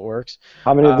until it works.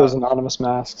 How many of those anonymous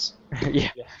masks?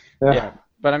 Yeah.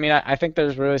 But I mean, I think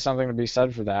there's really something to be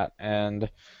said for that. And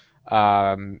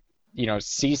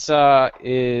CISA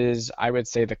is, I would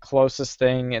say, the closest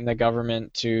thing in the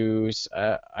government to,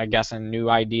 I guess, a new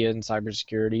idea in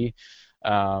cybersecurity.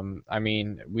 I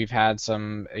mean, we've had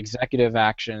some executive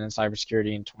action in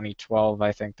cybersecurity in 2012.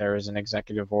 I think there was an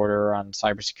executive order on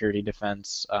cybersecurity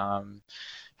defense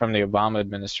from the Obama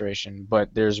administration.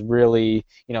 But there's really,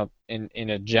 in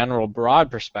a general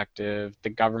broad perspective, the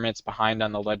government's behind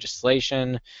on the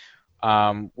legislation.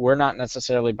 We're not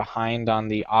necessarily behind on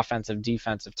the offensive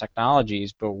defensive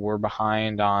technologies, but we're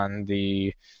behind on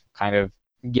the kind of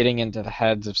getting into the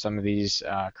heads of some of these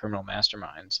criminal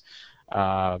masterminds.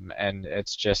 And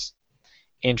it's just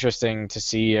interesting to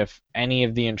see if any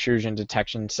of the intrusion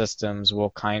detection systems will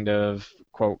kind of,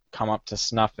 quote, come up to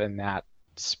snuff in that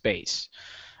space.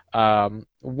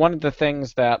 One of the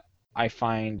things that I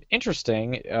find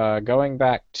interesting, going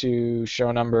back to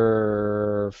show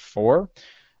number 4,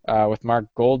 with Mark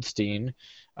Goldstein,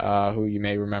 who you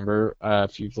may remember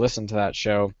if you've listened to that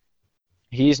show.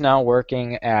 He's now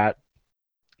working at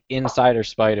Insider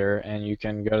Spider, and you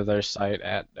can go to their site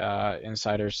at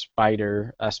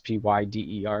insiderspider,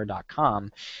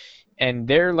 spyder.com. And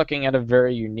they're looking at a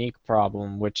very unique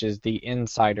problem, which is the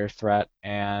insider threat,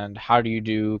 and how do you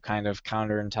do kind of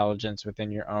counterintelligence within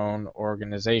your own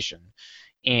organization.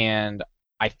 And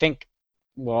I think,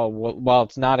 well, while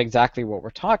it's not exactly what we're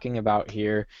talking about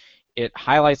here, it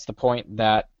highlights the point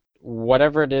that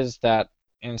whatever it is that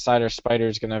Insider Spider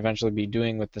is going to eventually be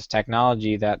doing with this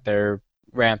technology that they're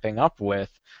ramping up with,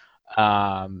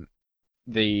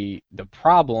 the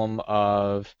problem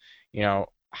of,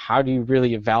 how do you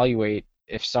really evaluate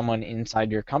if someone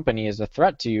inside your company is a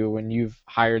threat to you when you've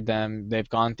hired them, they've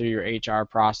gone through your HR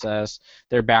process,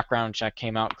 their background check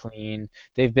came out clean,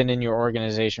 they've been in your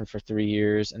organization for 3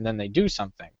 years, and then they do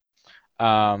something.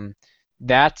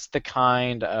 That's the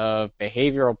kind of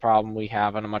behavioral problem we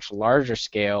have on a much larger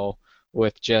scale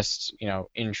with just,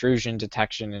 intrusion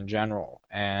detection in general.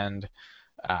 And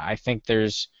I think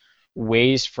there's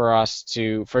ways for us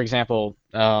to, for example,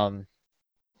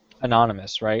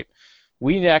 Anonymous, right?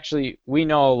 we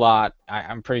know a lot.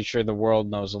 I'm pretty sure the world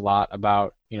knows a lot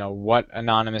about, what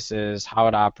Anonymous is, how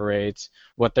it operates,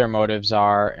 what their motives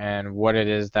are, and what it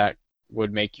is that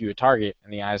would make you a target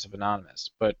in the eyes of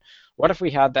Anonymous. But what if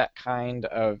we had that kind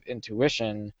of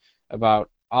intuition about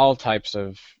all types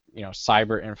of,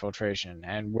 cyber infiltration,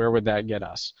 and where would that get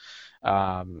us?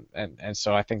 And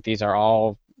so I think these are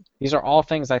all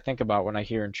things I think about when I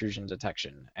hear intrusion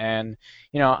detection. And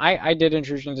I did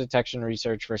intrusion detection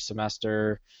research for a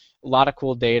semester. A lot of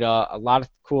cool data, a lot of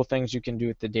cool things you can do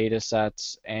with the data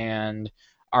sets, and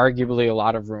arguably a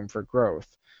lot of room for growth.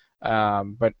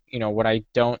 But what I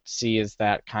don't see is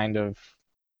that kind of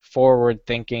forward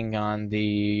thinking on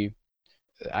the,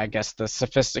 I guess, the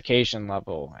sophistication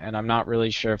level. And I'm not really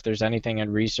sure if there's anything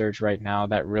in research right now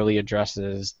that really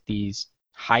addresses these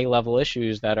high level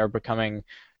issues that are becoming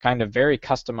kind of very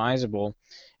customizable.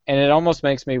 And it almost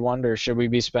makes me wonder, should we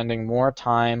be spending more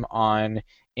time on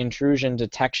intrusion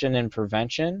detection and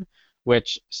prevention,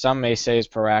 which some may say is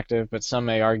proactive, but some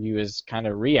may argue is kind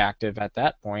of reactive at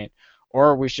that point,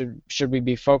 or should we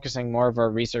be focusing more of our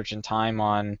research and time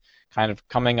on kind of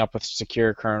coming up with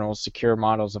secure kernels, secure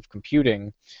models of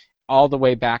computing, all the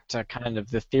way back to kind of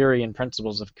the theory and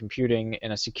principles of computing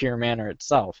in a secure manner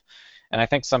itself? And I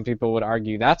think some people would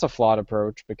argue that's a flawed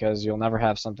approach because you'll never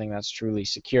have something that's truly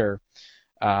secure.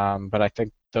 But I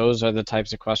think those are the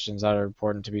types of questions that are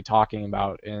important to be talking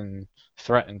about in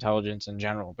threat intelligence in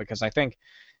general, because I think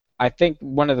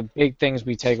one of the big things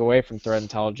we take away from threat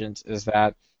intelligence is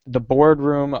that the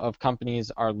boardroom of companies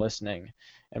are listening.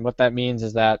 And what that means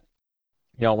is that,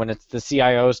 when it's the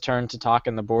CIO's turn to talk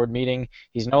in the board meeting,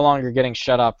 he's no longer getting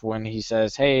shut up when he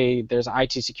says, hey, there's an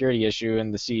IT security issue,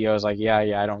 and the CEO is like, yeah,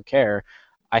 I don't care.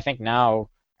 I think now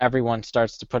everyone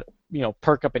starts to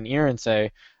perk up an ear and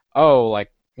say, oh,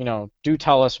 like, do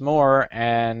tell us more,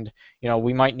 and,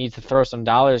 we might need to throw some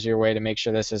dollars your way to make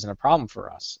sure this isn't a problem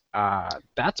for us.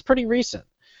 That's pretty recent.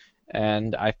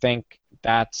 And I think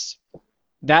that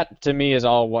to me is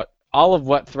all of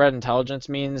what threat intelligence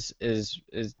means is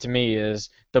to me is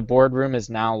the boardroom is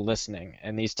now listening,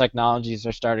 and these technologies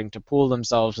are starting to pool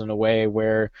themselves in a way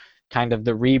where kind of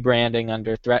the rebranding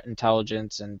under threat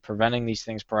intelligence and preventing these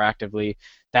things proactively,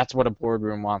 that's what a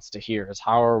boardroom wants to hear, is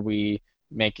how are we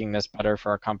making this better for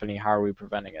our company, how are we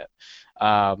preventing it?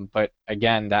 But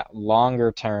again, that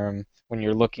longer term, when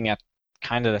you're looking at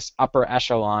kind of this upper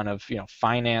echelon of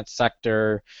finance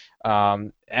sector,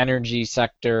 energy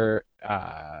sector,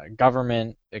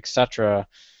 government, etc.,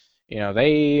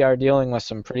 they are dealing with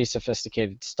some pretty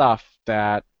sophisticated stuff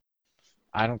that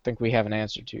I don't think we have an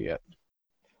answer to yet.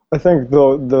 I think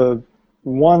the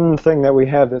one thing that we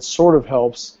have that sort of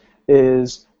helps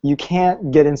is you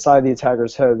can't get inside the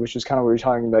attacker's head, which is kind of what you're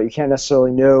talking about. You can't necessarily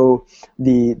know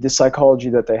the psychology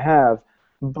that they have,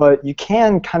 but you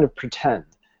can kind of pretend.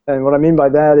 And what I mean by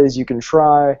that is you can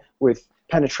try with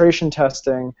penetration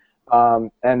testing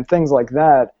and things like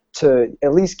that to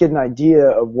at least get an idea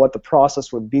of what the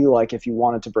process would be like if you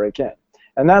wanted to break in.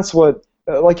 And that's what,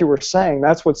 like you were saying,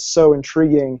 that's what's so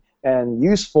intriguing and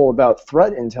useful about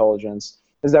threat intelligence,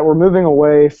 is that we're moving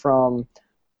away from,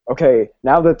 okay,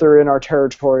 now that they're in our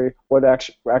territory, what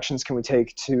actions can we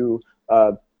take to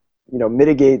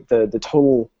mitigate the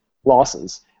total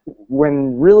losses?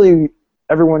 When really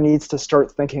everyone needs to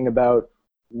start thinking about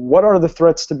what are the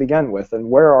threats to begin with, and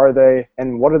where are they,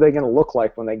 and what are they going to look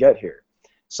like when they get here.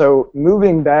 So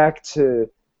moving back to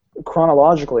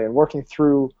chronologically and working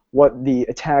through what the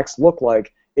attacks look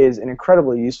like is an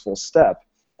incredibly useful step.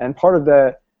 And part of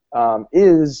that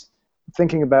is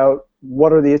thinking about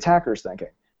what are the attackers thinking.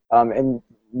 And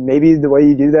maybe the way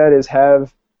you do that is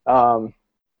have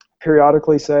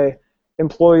periodically say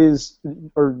employees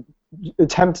or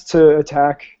attempt to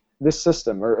attack this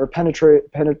system or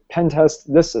pen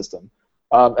test this system.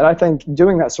 And I think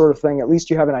doing that sort of thing, at least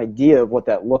you have an idea of what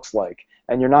that looks like,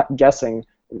 and you're not guessing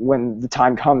when the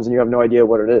time comes and you have no idea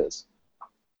what it is.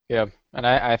 Yeah, and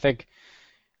I think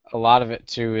a lot of it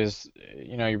too is,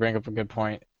 you bring up a good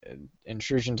point.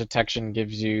 Intrusion detection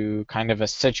gives you kind of a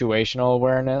situational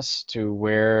awareness to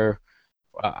where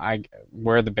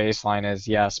the baseline is,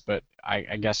 yes, but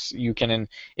I guess you can,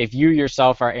 if you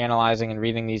yourself are analyzing and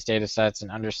reading these data sets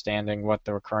and understanding what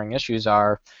the recurring issues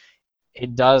are,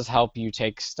 it does help you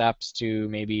take steps to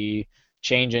maybe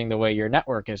changing the way your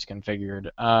network is configured,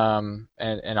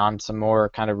 and on some more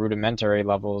kind of rudimentary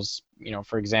levels.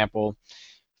 For example,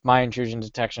 my intrusion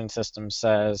detection system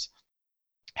says,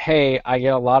 hey, I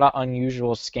get a lot of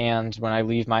unusual scans when I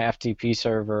leave my FTP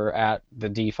server at the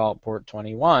default port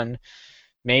 21.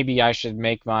 maybe I should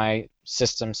make my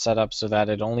system set up so that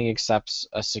it only accepts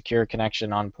a secure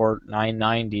connection on port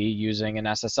 990 using an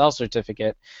SSL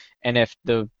certificate, and if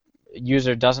the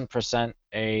user doesn't present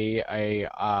a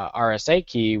RSA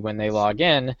key when they log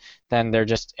in, then they're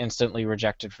just instantly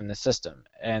rejected from the system.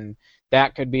 And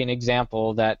that could be an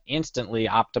example that instantly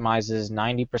optimizes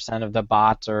 90% of the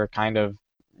bots or kind of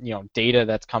data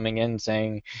that's coming in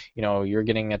saying you're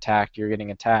getting attacked,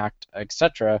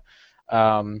 etc.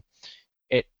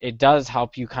 It does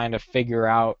help you kind of figure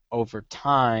out over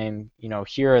time,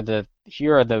 here are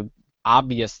the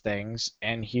obvious things,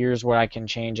 and here's what I can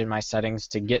change in my settings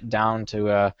to get down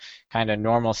to a kind of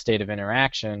normal state of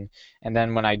interaction. And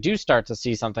then when I do start to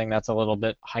see something that's a little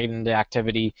bit heightened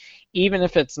activity, even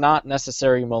if it's not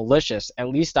necessarily malicious, at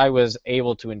least I was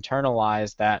able to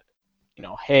internalize that,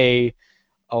 hey,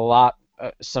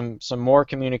 some more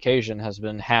communication has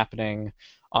been happening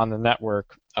on the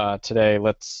network today.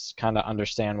 Let's kind of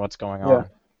understand what's going on.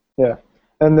 Yeah.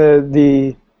 And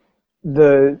the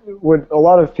what a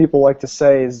lot of people like to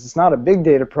say is it's not a big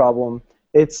data problem,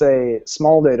 it's a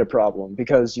small data problem,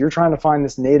 because you're trying to find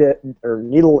this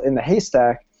needle in the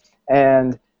haystack,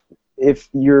 and if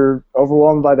you're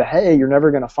overwhelmed by the hay, you're never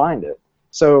going to find it.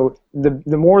 So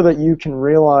the more that you can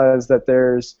realize that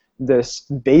there's this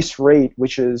base rate,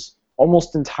 which is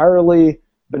almost entirely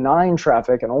benign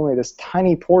traffic and only this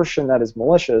tiny portion that is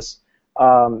malicious,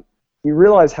 you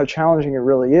realize how challenging it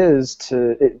really is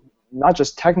not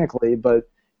just technically, but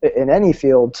in any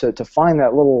field, to find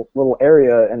that little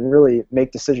area and really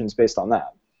make decisions based on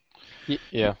that.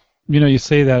 Yeah. You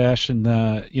say that, Ash, and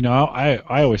I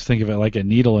always think of it like a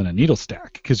needle in a needle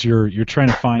stack, because you're trying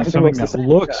to find something that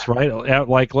looks right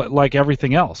like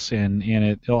everything else, and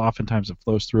oftentimes it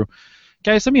flows through.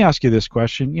 Guys, let me ask you this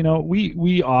question.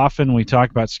 We often, when we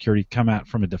talk about security, come at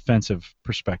from a defensive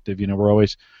perspective.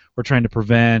 We're trying to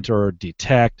prevent or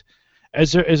detect.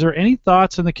 Is there any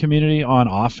thoughts in the community on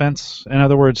offense? In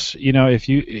other words,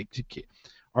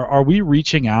 are we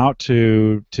reaching out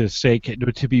to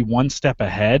be one step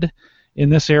ahead in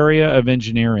this area of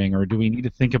engineering, or do we need to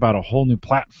think about a whole new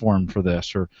platform for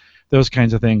this, or those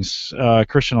kinds of things?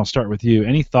 Christian, I'll start with you.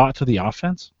 Any thought to the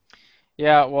offense?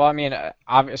 Yeah, well, I mean,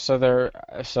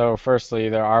 so firstly,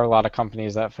 there are a lot of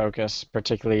companies that focus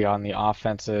particularly on the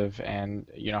offensive and,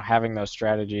 having those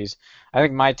strategies. I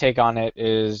think my take on it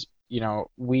is,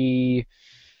 we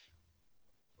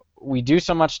do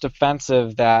so much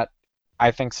defensive that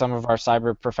I think some of our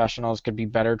cyber professionals could be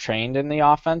better trained in the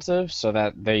offensive, so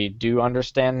that they do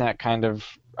understand that kind of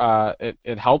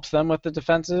it helps them with the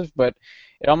defensive. But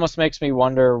it almost makes me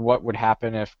wonder what would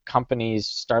happen if companies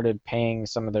started paying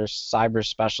some of their cyber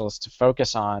specialists to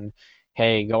focus on,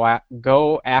 hey,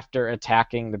 go after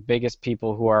attacking the biggest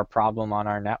people who are a problem on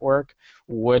our network.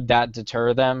 Would that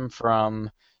deter them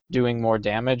from doing more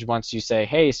damage once you say,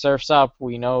 hey, surf's up,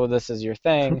 we know this is your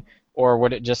thing? Or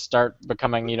would it just start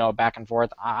becoming, back and forth?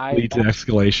 Lead to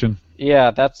escalation. Yeah,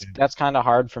 that's kind of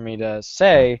hard for me to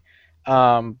say.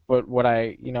 But what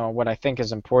I think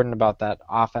is important about that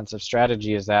offensive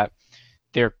strategy is that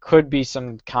there could be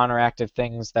some counteractive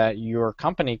things that your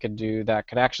company could do that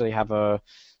could actually have a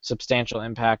substantial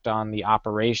impact on the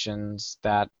operations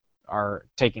that are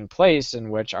taking place, in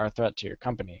which are a threat to your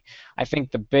company. I think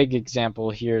the big example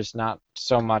here is not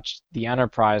so much the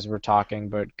enterprise we're talking,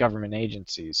 but government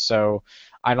agencies. So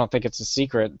I don't think it's a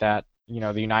secret that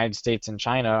the United States and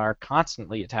China are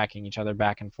constantly attacking each other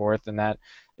back and forth, and that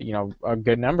a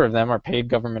good number of them are paid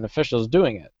government officials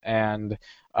doing it. And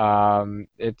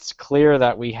it's clear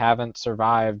that we haven't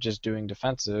survived just doing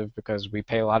defensive, because we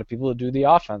pay a lot of people to do the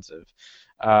offensive.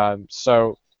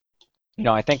 So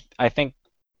I think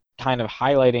kind of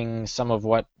highlighting some of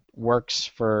what works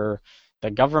for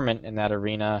the government in that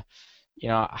arena.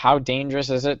 How dangerous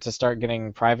is it to start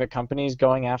getting private companies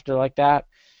going after like that?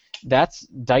 That's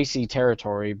dicey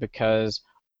territory, because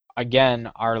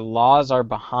again, our laws are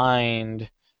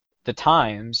behind the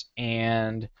times,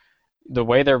 and the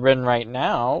way they're written right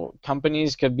now,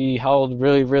 companies could be held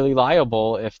really, really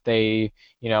liable if they,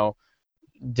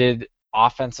 did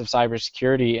offensive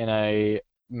cybersecurity in a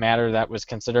matter that was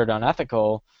considered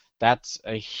unethical. That's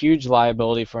a huge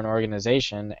liability for an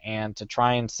organization, and to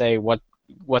try and say what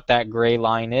that gray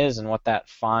line is and what that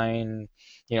fine,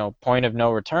 point of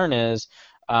no return is,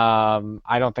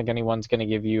 I don't think anyone's going to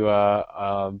give you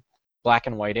a black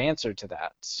and white answer to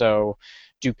that. So,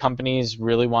 do companies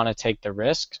really want to take the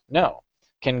risk? No.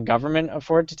 Can government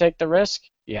afford to take the risk?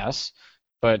 Yes.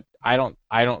 But I don't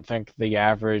think the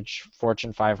average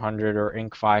Fortune 500 or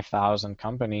Inc. 5000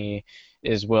 company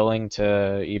is willing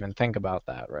to even think about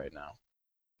that right now.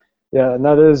 Yeah, and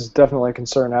that is definitely a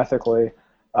concern ethically.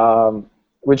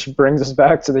 which brings us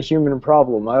back to the human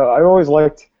problem. I always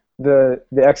liked the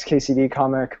XKCD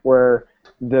comic where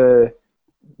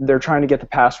they're trying to get the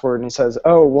password, and he says,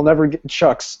 "Oh, we'll never get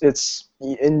shucks. It's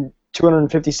in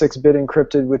 256-bit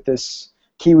encrypted with this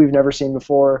key we've never seen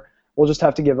before. We'll just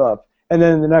have to give up." And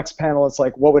then in the next panel, it's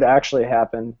like, what would actually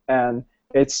happen? And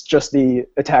it's just the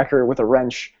attacker with a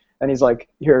wrench, and he's like,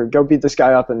 "Here, go beat this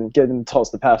guy up and get him to tell us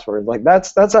the password." Like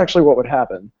that's actually what would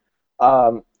happen.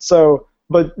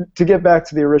 But to get back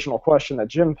to the original question that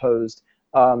Jim posed,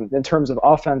 in terms of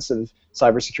offensive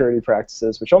cybersecurity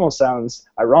practices, which almost sounds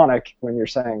ironic when you're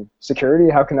saying security,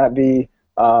 how can that be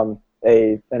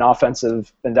an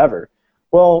offensive endeavor?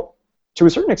 Well, to a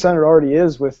certain extent, it already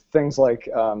is with things like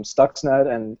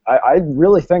Stuxnet, and I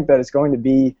really think that it's going to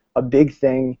be a big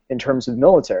thing in terms of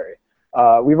military.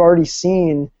 We've already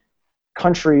seen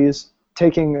countries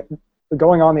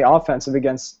going on the offensive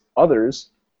against others,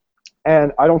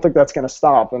 and I don't think that's going to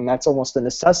stop, and that's almost a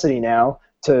necessity now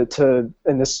to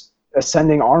in this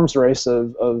ascending arms race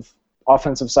of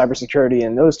offensive cybersecurity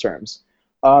in those terms.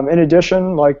 In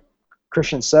addition, like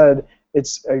Christian said,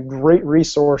 it's a great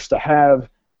resource to have,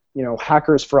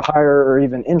 hackers for hire or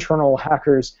even internal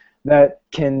hackers that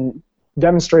can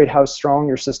demonstrate how strong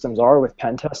your systems are with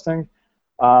pen testing.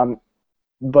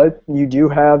 But you do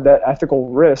have that ethical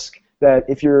risk that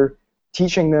if you're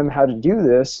teaching them how to do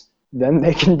this, then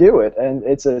they can do it, and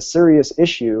it's a serious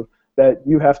issue that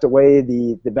you have to weigh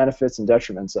the benefits and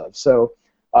detriments of. So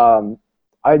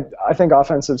I think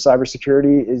offensive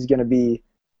cybersecurity is going to be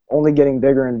only getting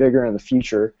bigger and bigger in the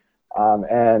future,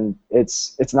 and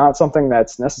it's not something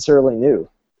that's necessarily new.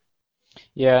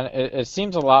 Yeah, it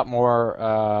seems a lot more,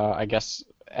 I guess,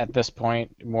 at this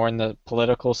point, more in the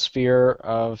political sphere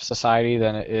of society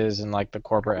than it is in like the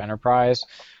corporate enterprise.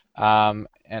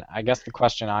 And I guess the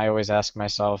question I always ask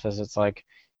myself is, it's like,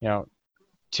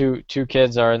 two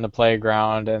kids are in the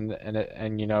playground, and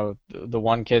the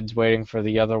one kid's waiting for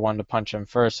the other one to punch him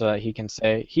first so that he can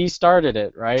say he started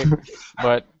it, right?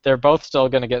 But they're both still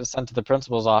going to get sent to the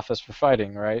principal's office for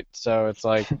fighting, right? So it's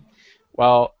like,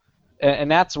 well,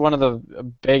 and that's one of the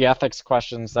big ethics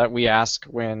questions that we ask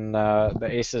when the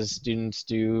ACES students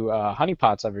do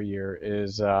honeypots every year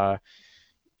is,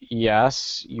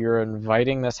 yes, you're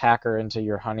inviting this hacker into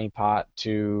your honeypot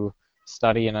to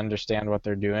study and understand what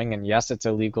they're doing, and yes, it's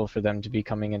illegal for them to be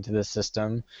coming into the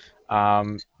system,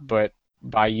 but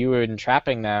by you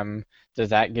entrapping them, does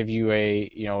that give you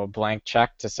a blank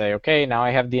check to say, okay, now I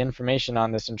have the information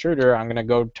on this intruder, I'm going to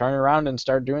go turn around and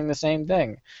start doing the same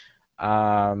thing?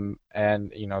 And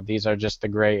these are just the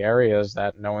gray areas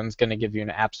that no one's going to give you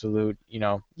an absolute,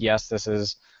 yes, this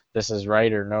is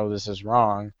right, or no, this is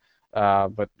wrong.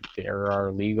 But there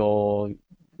are legal,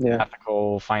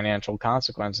 ethical, financial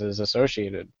consequences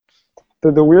associated.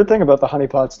 The weird thing about the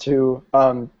honeypots too,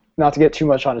 not to get too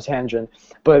much on a tangent,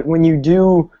 but when you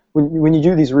do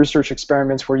these research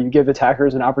experiments where you give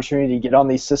attackers an opportunity to get on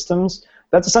these systems,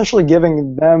 that's essentially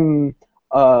giving them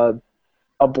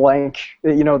a blank,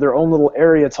 their own little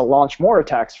area to launch more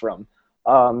attacks from.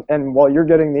 And while you're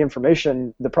getting the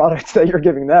information, the product that you're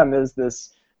giving them is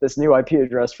this new IP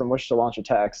address from which to launch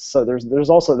attacks. So there's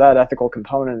also that ethical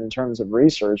component in terms of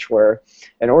research where,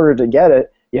 in order to get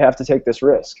it, you have to take this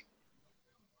risk.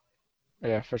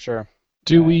 Yeah, for sure.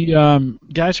 Do we,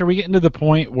 guys? Are we getting to the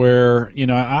point where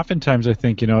oftentimes I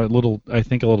think a little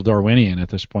Darwinian at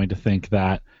this point to think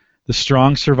that the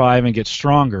strong survive and get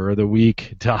stronger, the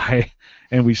weak die,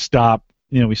 and we stop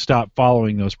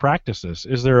following those practices.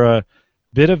 Is there a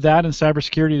bit of that in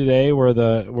cybersecurity today, where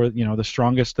the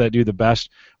strongest that do the best,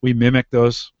 we mimic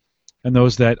those, and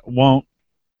those that won't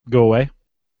go away?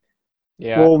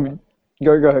 Yeah. Well,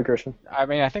 go ahead, Christian.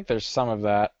 I think there's some of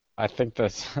that. I think the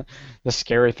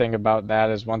scary thing about that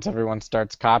is once everyone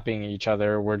starts copying each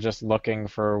other, we're just looking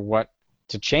for what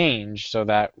to change so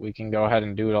that we can go ahead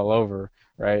and do it all over,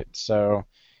 right? So,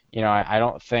 I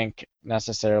don't think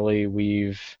necessarily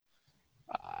we've,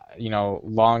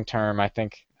 long term, I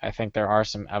think there are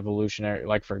some evolutionary,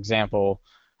 like for example,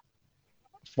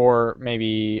 for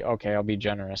maybe, okay, I'll be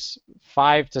generous,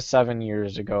 5 to 7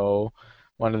 years ago,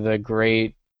 one of the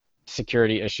great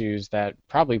security issues that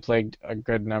probably plagued a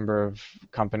good number of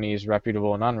companies,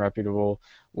 reputable and unreputable,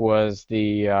 was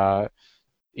the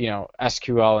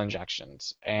SQL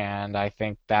injections. And I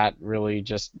think that really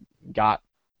just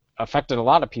affected a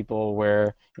lot of people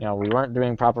where, we weren't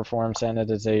doing proper form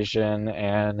sanitization,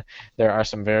 and there are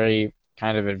some very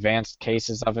kind of advanced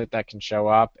cases of it that can show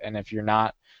up, and if you're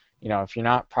not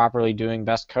properly doing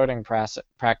best coding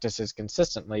practices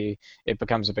consistently, it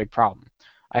becomes a big problem.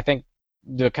 I think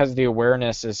because the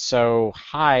awareness is so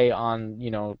high on,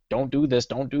 don't do this,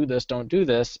 don't do this, don't do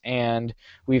this, and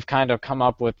we've kind of come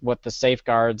up with what the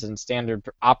safeguards and standard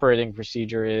operating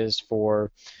procedure is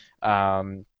for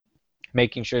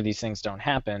making sure these things don't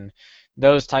happen,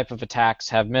 those type of attacks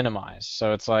have minimized.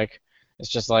 So it's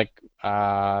just like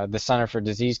the Center for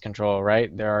Disease Control,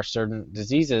 right? There are certain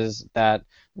diseases that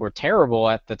were terrible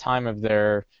at the time of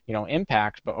their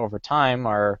impact, but over time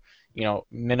are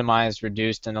minimized,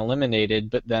 reduced, and eliminated,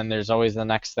 but then there's always the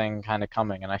next thing kind of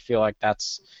coming, and I feel like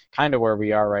that's kind of where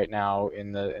we are right now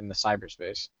in the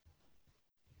cyberspace.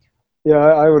 Yeah,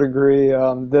 I would agree.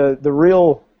 The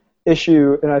real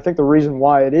issue, and I think the reason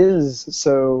why it is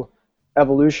so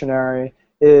evolutionary,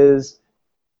 is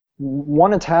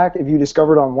one attack, if you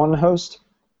discover it on one host,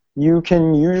 you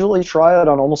can usually try it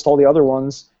on almost all the other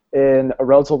ones in a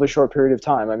relatively short period of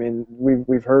time. I mean,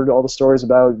 we've heard all the stories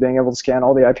about being able to scan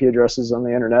all the IP addresses on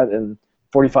the internet in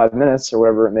 45 minutes or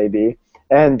whatever it may be.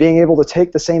 And being able to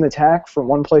take the same attack from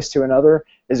one place to another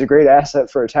is a great asset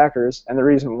for attackers. And the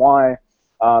reason why,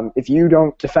 if you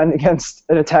don't defend against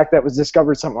an attack that was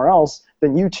discovered somewhere else,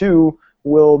 then you too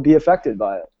will be affected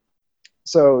by it.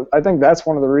 So I think that's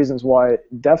one of the reasons why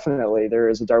definitely there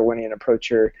is a Darwinian approach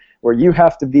here, where you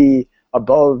have to be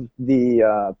above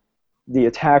the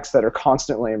attacks that are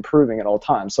constantly improving at all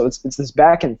times. So it's this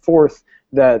back and forth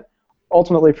that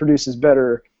ultimately produces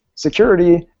better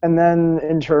security, and then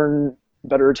in turn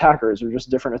better attackers, or just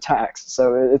different attacks.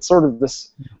 So it's sort of this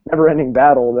never-ending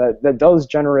battle that does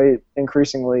generate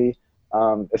increasingly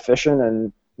efficient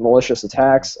and malicious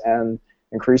attacks, and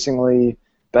increasingly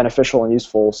beneficial and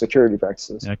useful security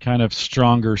practices. Yeah, kind of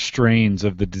stronger strains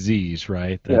of the disease,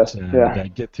 right? That, yes.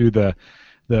 That get through the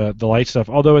light stuff.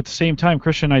 Although at the same time,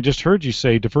 Christian, I just heard you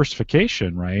say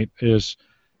diversification, right, is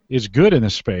good in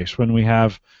this space when we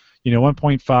have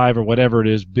 1.5 or whatever it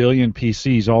is billion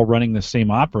PCs all running the same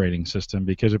operating system,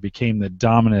 because it became the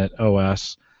dominant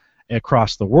OS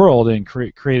across the world and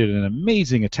created an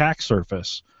amazing attack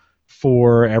surface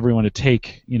for everyone to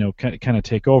take, kind of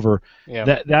take over. Yeah.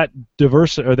 The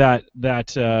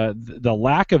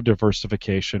lack of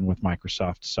diversification with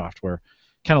Microsoft software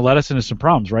kind of led us into some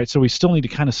problems, right? So we still need to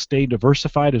kind of stay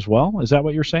diversified as well. Is that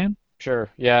what you're saying? Sure.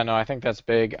 Yeah, no, I think that's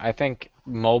big. I think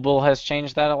mobile has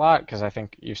changed that a lot, because I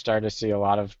think you've started to see a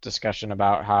lot of discussion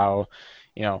about how,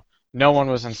 no one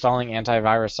was installing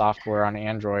antivirus software on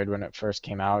Android when it first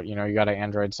came out. You got an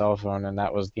Android cell phone and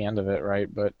that was the end of it,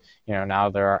 right? But, now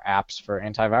there are apps for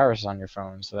antivirus on your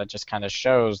phone. So that just kind of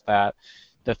shows that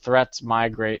the threats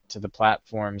migrate to the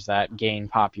platforms that gain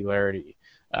popularity.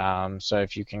 So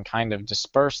if you can kind of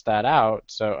disperse that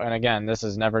out, and again, this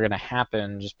is never going to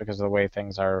happen just because of the way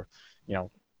things are,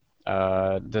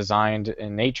 designed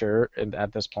in nature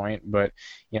at this point. But,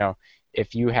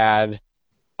 if you had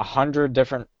 100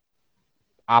 different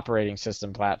operating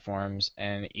system platforms,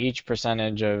 and each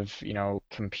percentage of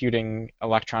computing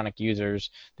electronic users,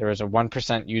 there was a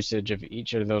 1% usage of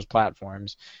each of those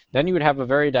platforms, then you would have a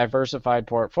very diversified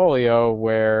portfolio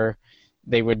where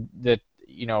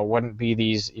wouldn't be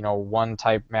these one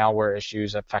type malware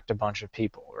issues affect a bunch of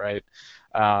people, right?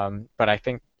 But I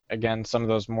think, again, some of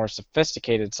those more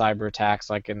sophisticated cyber attacks,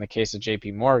 like in the case of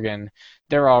JP Morgan,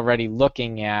 they're already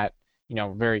looking at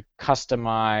very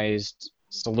customized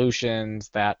solutions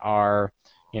that are,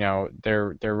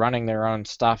 they're running their own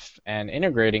stuff and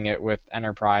integrating it with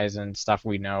enterprise and stuff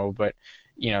we know, but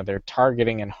they're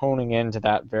targeting and honing into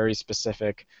that very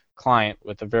specific client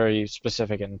with a very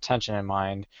specific intention in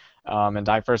mind, and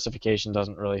diversification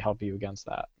doesn't really help you against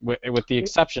that, with the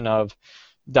exception of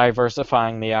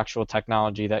diversifying the actual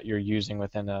technology that you're using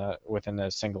within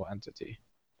a single entity.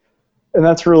 And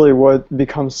that's really what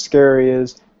becomes scary,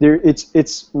 is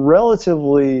it's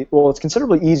relatively, it's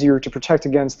considerably easier to protect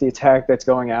against the attack that's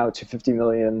going out to 50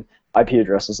 million IP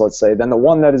addresses, let's say, than the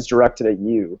one that is directed at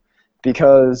you,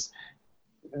 because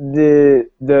the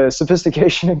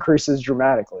sophistication increases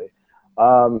dramatically.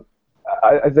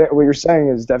 I think what you're saying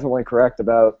is definitely correct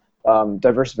about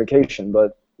diversification,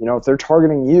 but if they're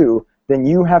targeting you, then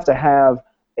you have to have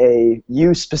a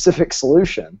you-specific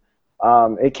solution.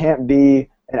 It can't be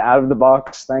an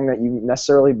out-of-the-box thing that you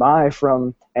necessarily buy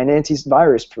from an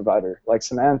antivirus provider like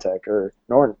Symantec or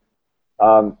Norton.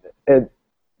 It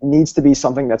needs to be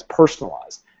something that's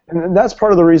personalized. And that's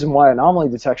part of the reason why anomaly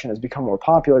detection has become more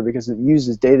popular, because it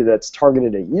uses data that's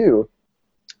targeted at you.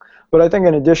 But I think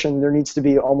in addition, there needs to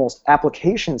be almost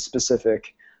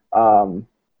application-specific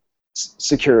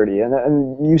security.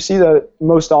 And you see that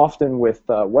most often with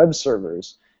web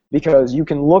servers, because you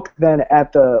can look then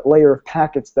at the layer of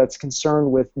packets that's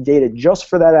concerned with data just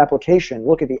for that application,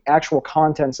 look at the actual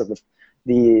contents of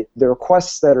the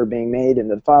requests that are being made and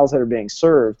the files that are being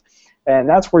served. And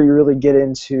that's where you really get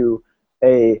into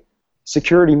a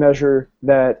security measure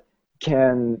that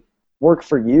can work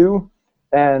for you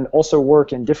and also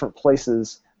work in different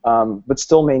places, but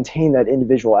still maintain that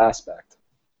individual aspect.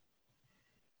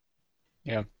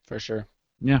 Yeah, for sure.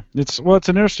 Yeah, it's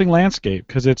an interesting landscape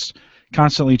because it's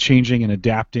constantly changing and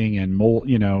adapting, and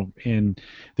and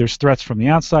there's threats from the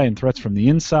outside and threats from the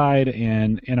inside,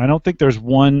 and I don't think there's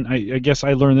one. I guess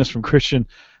I learned this from Christian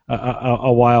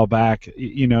a while back.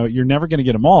 You're never going to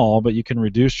get them all, but you can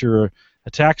reduce your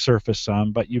attack surface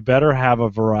some. But you better have a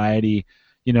variety.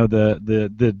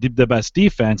 The best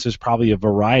defense is probably a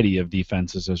variety of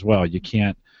defenses as well. You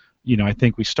can't. I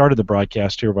think we started the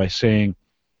broadcast here by saying,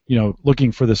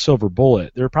 looking for the silver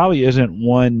bullet. There probably isn't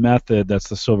one method that's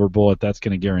the silver bullet that's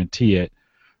going to guarantee it,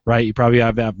 right? You probably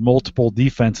have to have multiple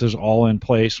defenses all in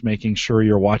place, making sure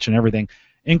you're watching everything,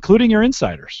 including your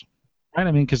insiders, right?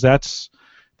 I mean, because that's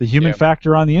the human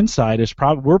factor on the inside is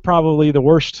we're probably the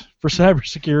worst for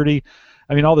cybersecurity.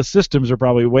 I mean, all the systems are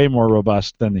probably way more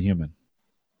robust than the human.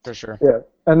 For sure. Yeah,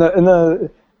 and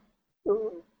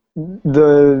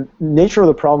the nature of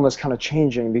the problem is kind of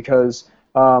changing because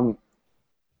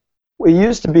it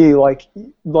used to be like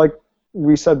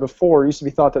we said before, it used to be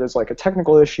thought that it's like a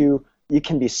technical issue, it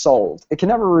can be solved. It can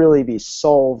never really be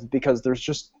solved because there's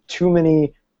just too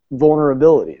many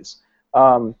vulnerabilities.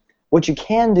 What you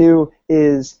can do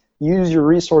is use your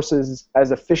resources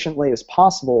as efficiently as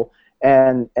possible,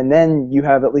 and then you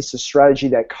have at least a strategy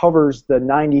that covers the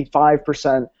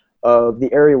 95% of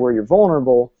the area where you're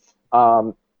vulnerable,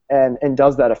 and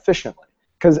does that efficiently.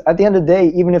 Because at the end of the day,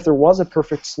 even if there was a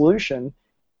perfect solution,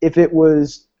 if it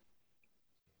was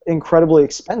incredibly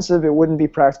expensive, it wouldn't be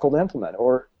practical to implement.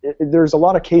 Or there's a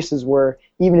lot of cases where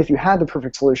even if you had the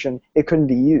perfect solution, it couldn't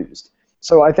be used.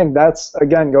 So I think that's,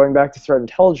 again, going back to threat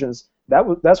intelligence,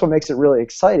 that's what makes it really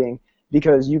exciting,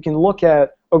 because you can look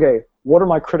at, okay, what are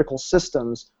my critical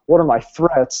systems? What are my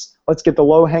threats? Let's get the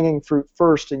low-hanging fruit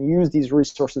first and use these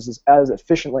resources as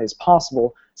efficiently as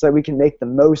possible so that we can make the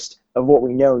most of what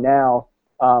we know now.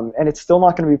 And it's still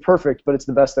not going to be perfect, but it's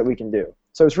the best that we can do.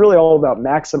 So it's really all about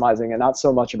maximizing and not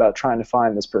so much about trying to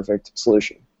find this perfect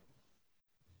solution.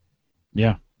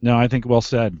 Yeah, no, I think well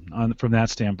said from that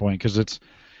standpoint, because it's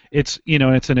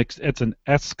an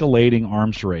escalating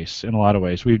arms race in a lot of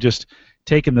ways. We've just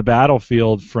taken the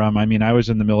battlefield from. I mean, I was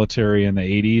in the military in the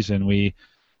 80s, and we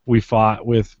fought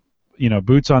with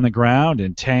boots on the ground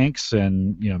and tanks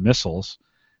and missiles.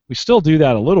 We still do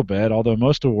that a little bit, although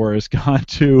most of war has gone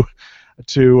to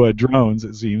drones,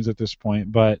 it seems, at this point.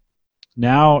 But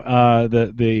now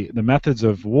the methods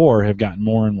of war have gotten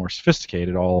more and more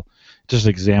sophisticated. All just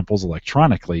examples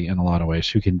electronically in a lot of ways.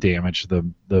 Who can damage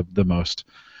the most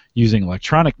using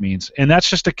electronic means, and that's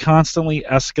just a constantly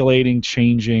escalating,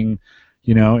 changing.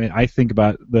 I think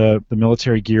about the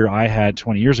military gear I had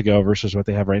 20 years ago versus what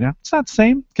they have right now. It's not the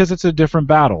same because it's a different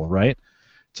battle, right?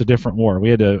 It's a different war. We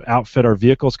had to outfit our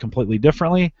vehicles completely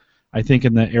differently. I think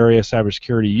in the area of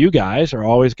cybersecurity, you guys are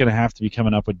always going to have to be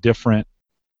coming up with different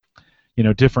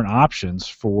options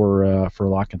for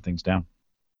locking things down.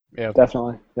 Yeah,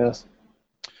 definitely. Yes.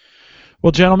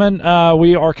 Well, gentlemen,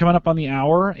 we are coming up on the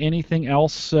hour. Anything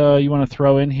else you want to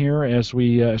throw in here as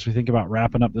we think about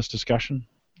wrapping up this discussion?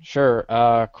 Sure.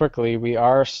 Quickly, we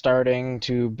are starting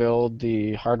to build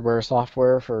the hardware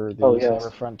software for the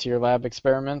Cyber Frontier Lab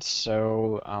experiments.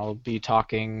 So I'll be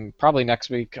talking probably next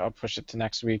week. I'll push it to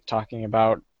next week, talking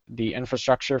about the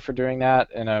infrastructure for doing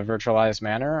that in a virtualized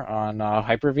manner on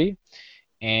Hyper-V,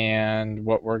 and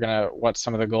what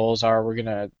some of the goals are we're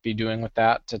gonna be doing with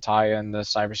that to tie in the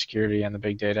cybersecurity and the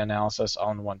big data analysis all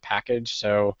in one package.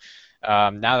 So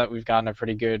now that we've gotten a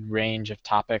pretty good range of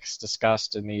topics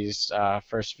discussed in these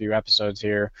first few episodes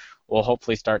here, we'll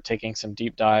hopefully start taking some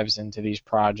deep dives into these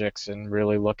projects and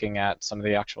really looking at some of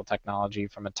the actual technology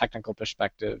from a technical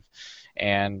perspective,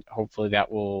 and hopefully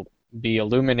that will be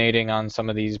illuminating on some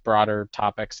of these broader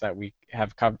topics that we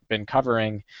have been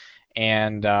covering.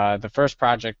 And the first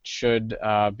project should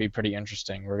be pretty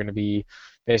interesting. We're going to be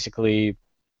basically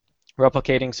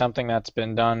replicating something that's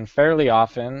been done fairly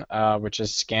often, which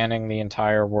is scanning the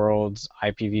entire world's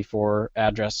IPv4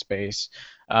 address space.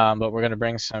 But we're going to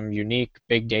bring some unique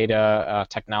big data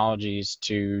technologies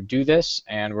to do this,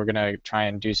 and we're going to try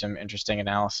and do some interesting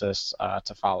analysis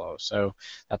to follow. So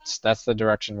that's the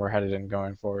direction we're headed in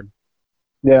going forward.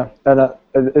 Yeah, and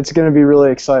it's going to be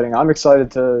really exciting. I'm excited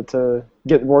to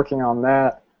get working on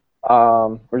that.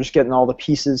 We're just getting all the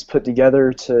pieces put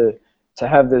together to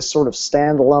have this sort of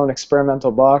standalone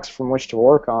experimental box from which to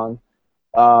work on.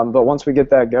 But once we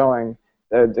get that going,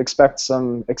 expect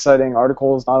some exciting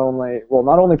articles, not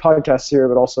only podcasts here,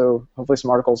 but also hopefully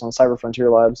some articles on Cyber Frontier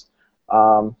Labs.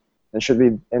 It should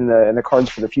be in the cards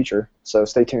for the future, so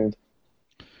stay tuned.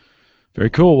 Very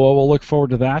cool. Well, we'll look forward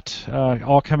to that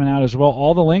all coming out as well.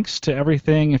 All the links to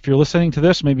everything, if you're listening to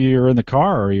this, maybe you're in the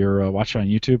car or you're watching on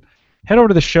YouTube, head over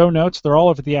to the show notes. They're all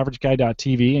over at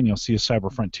theaverageguy.tv, and you'll see a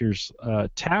Cyber Frontiers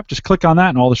tab. Just click on that,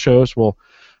 and all the shows will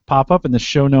pop up, and the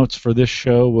show notes for this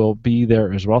show will be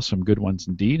there as well, some good ones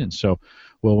indeed. And so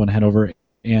we'll want to head over.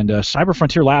 And Cyber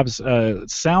Frontier Labs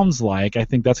sounds like, I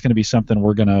think that's going to be something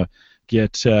we're going to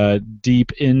get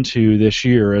deep into this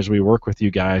year as we work with you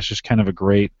guys. Just kind of a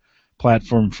great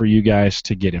platform for you guys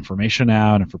to get information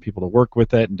out and for people to work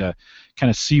with it and to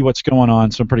kind of see what's going on.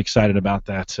 So I'm pretty excited about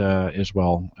that as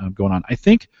well going on. I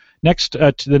think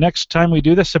the next time we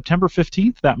do this, September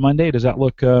 15th, that Monday, does that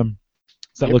look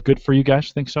look good for you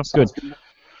guys? Think so? Good.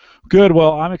 Good.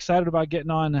 Well, I'm excited about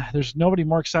getting on. There's nobody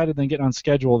more excited than getting on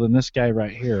schedule than this guy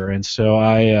right here, and so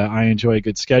I enjoy a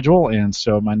good schedule. And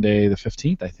so Monday the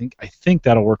 15th, I think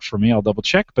that'll work for me. I'll double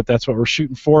check, but that's what we're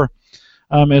shooting for.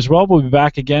 As well, we'll be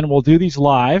back again. We'll do these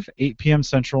live, 8 p.m.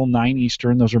 Central, 9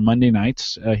 Eastern. Those are Monday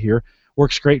nights here.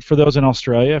 Works great for those in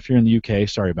Australia. If you're in the UK,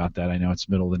 sorry about that. I know it's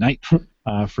middle of the night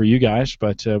for you guys,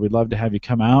 but we'd love to have you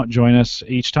come out, join us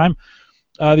each time.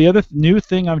 The other new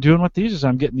thing I'm doing with these is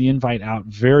I'm getting the invite out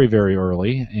very, very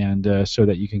early, and so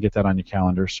that you can get that on your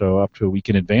calendar. So up to a week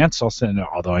in advance, I'll send it,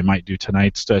 although I might do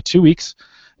tonight's 2 weeks,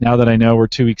 now that I know we're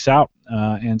 2 weeks out.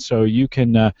 And so you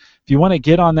can, if you want to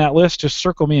get on that list, just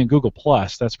circle me in Google+.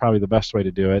 That's probably the best way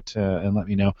to do it, and let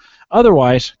me know.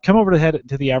 Otherwise, come over to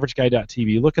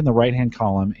theaverageguy.tv, look in the right-hand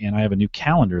column, and I have a new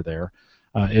calendar there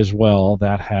as well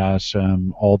that has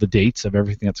all the dates of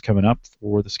everything that's coming up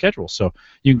for the schedule. So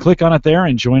you can click on it there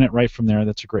and join it right from there.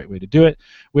 That's a great way to do it.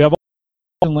 We have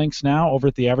links now over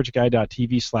at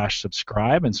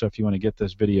theaverageguy.tv/subscribe, and so if you want to get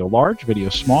this video large, video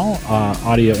small,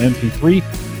 audio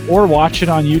MP3, or watch it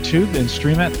on YouTube and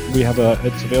stream it,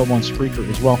 it's available on Spreaker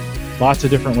as well. Lots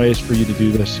of different ways for you to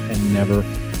do this and never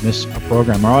miss a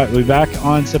program. All right, we'll be back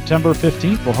on September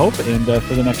 15th, we'll hope, and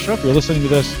for the next show. If you're listening to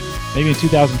this maybe in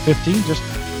 2015, just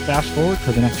fast forward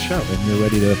to the next show, and you're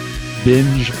ready to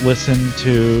binge listen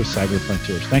to Cyber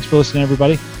Frontiers. Thanks for listening,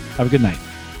 everybody. Have a good night.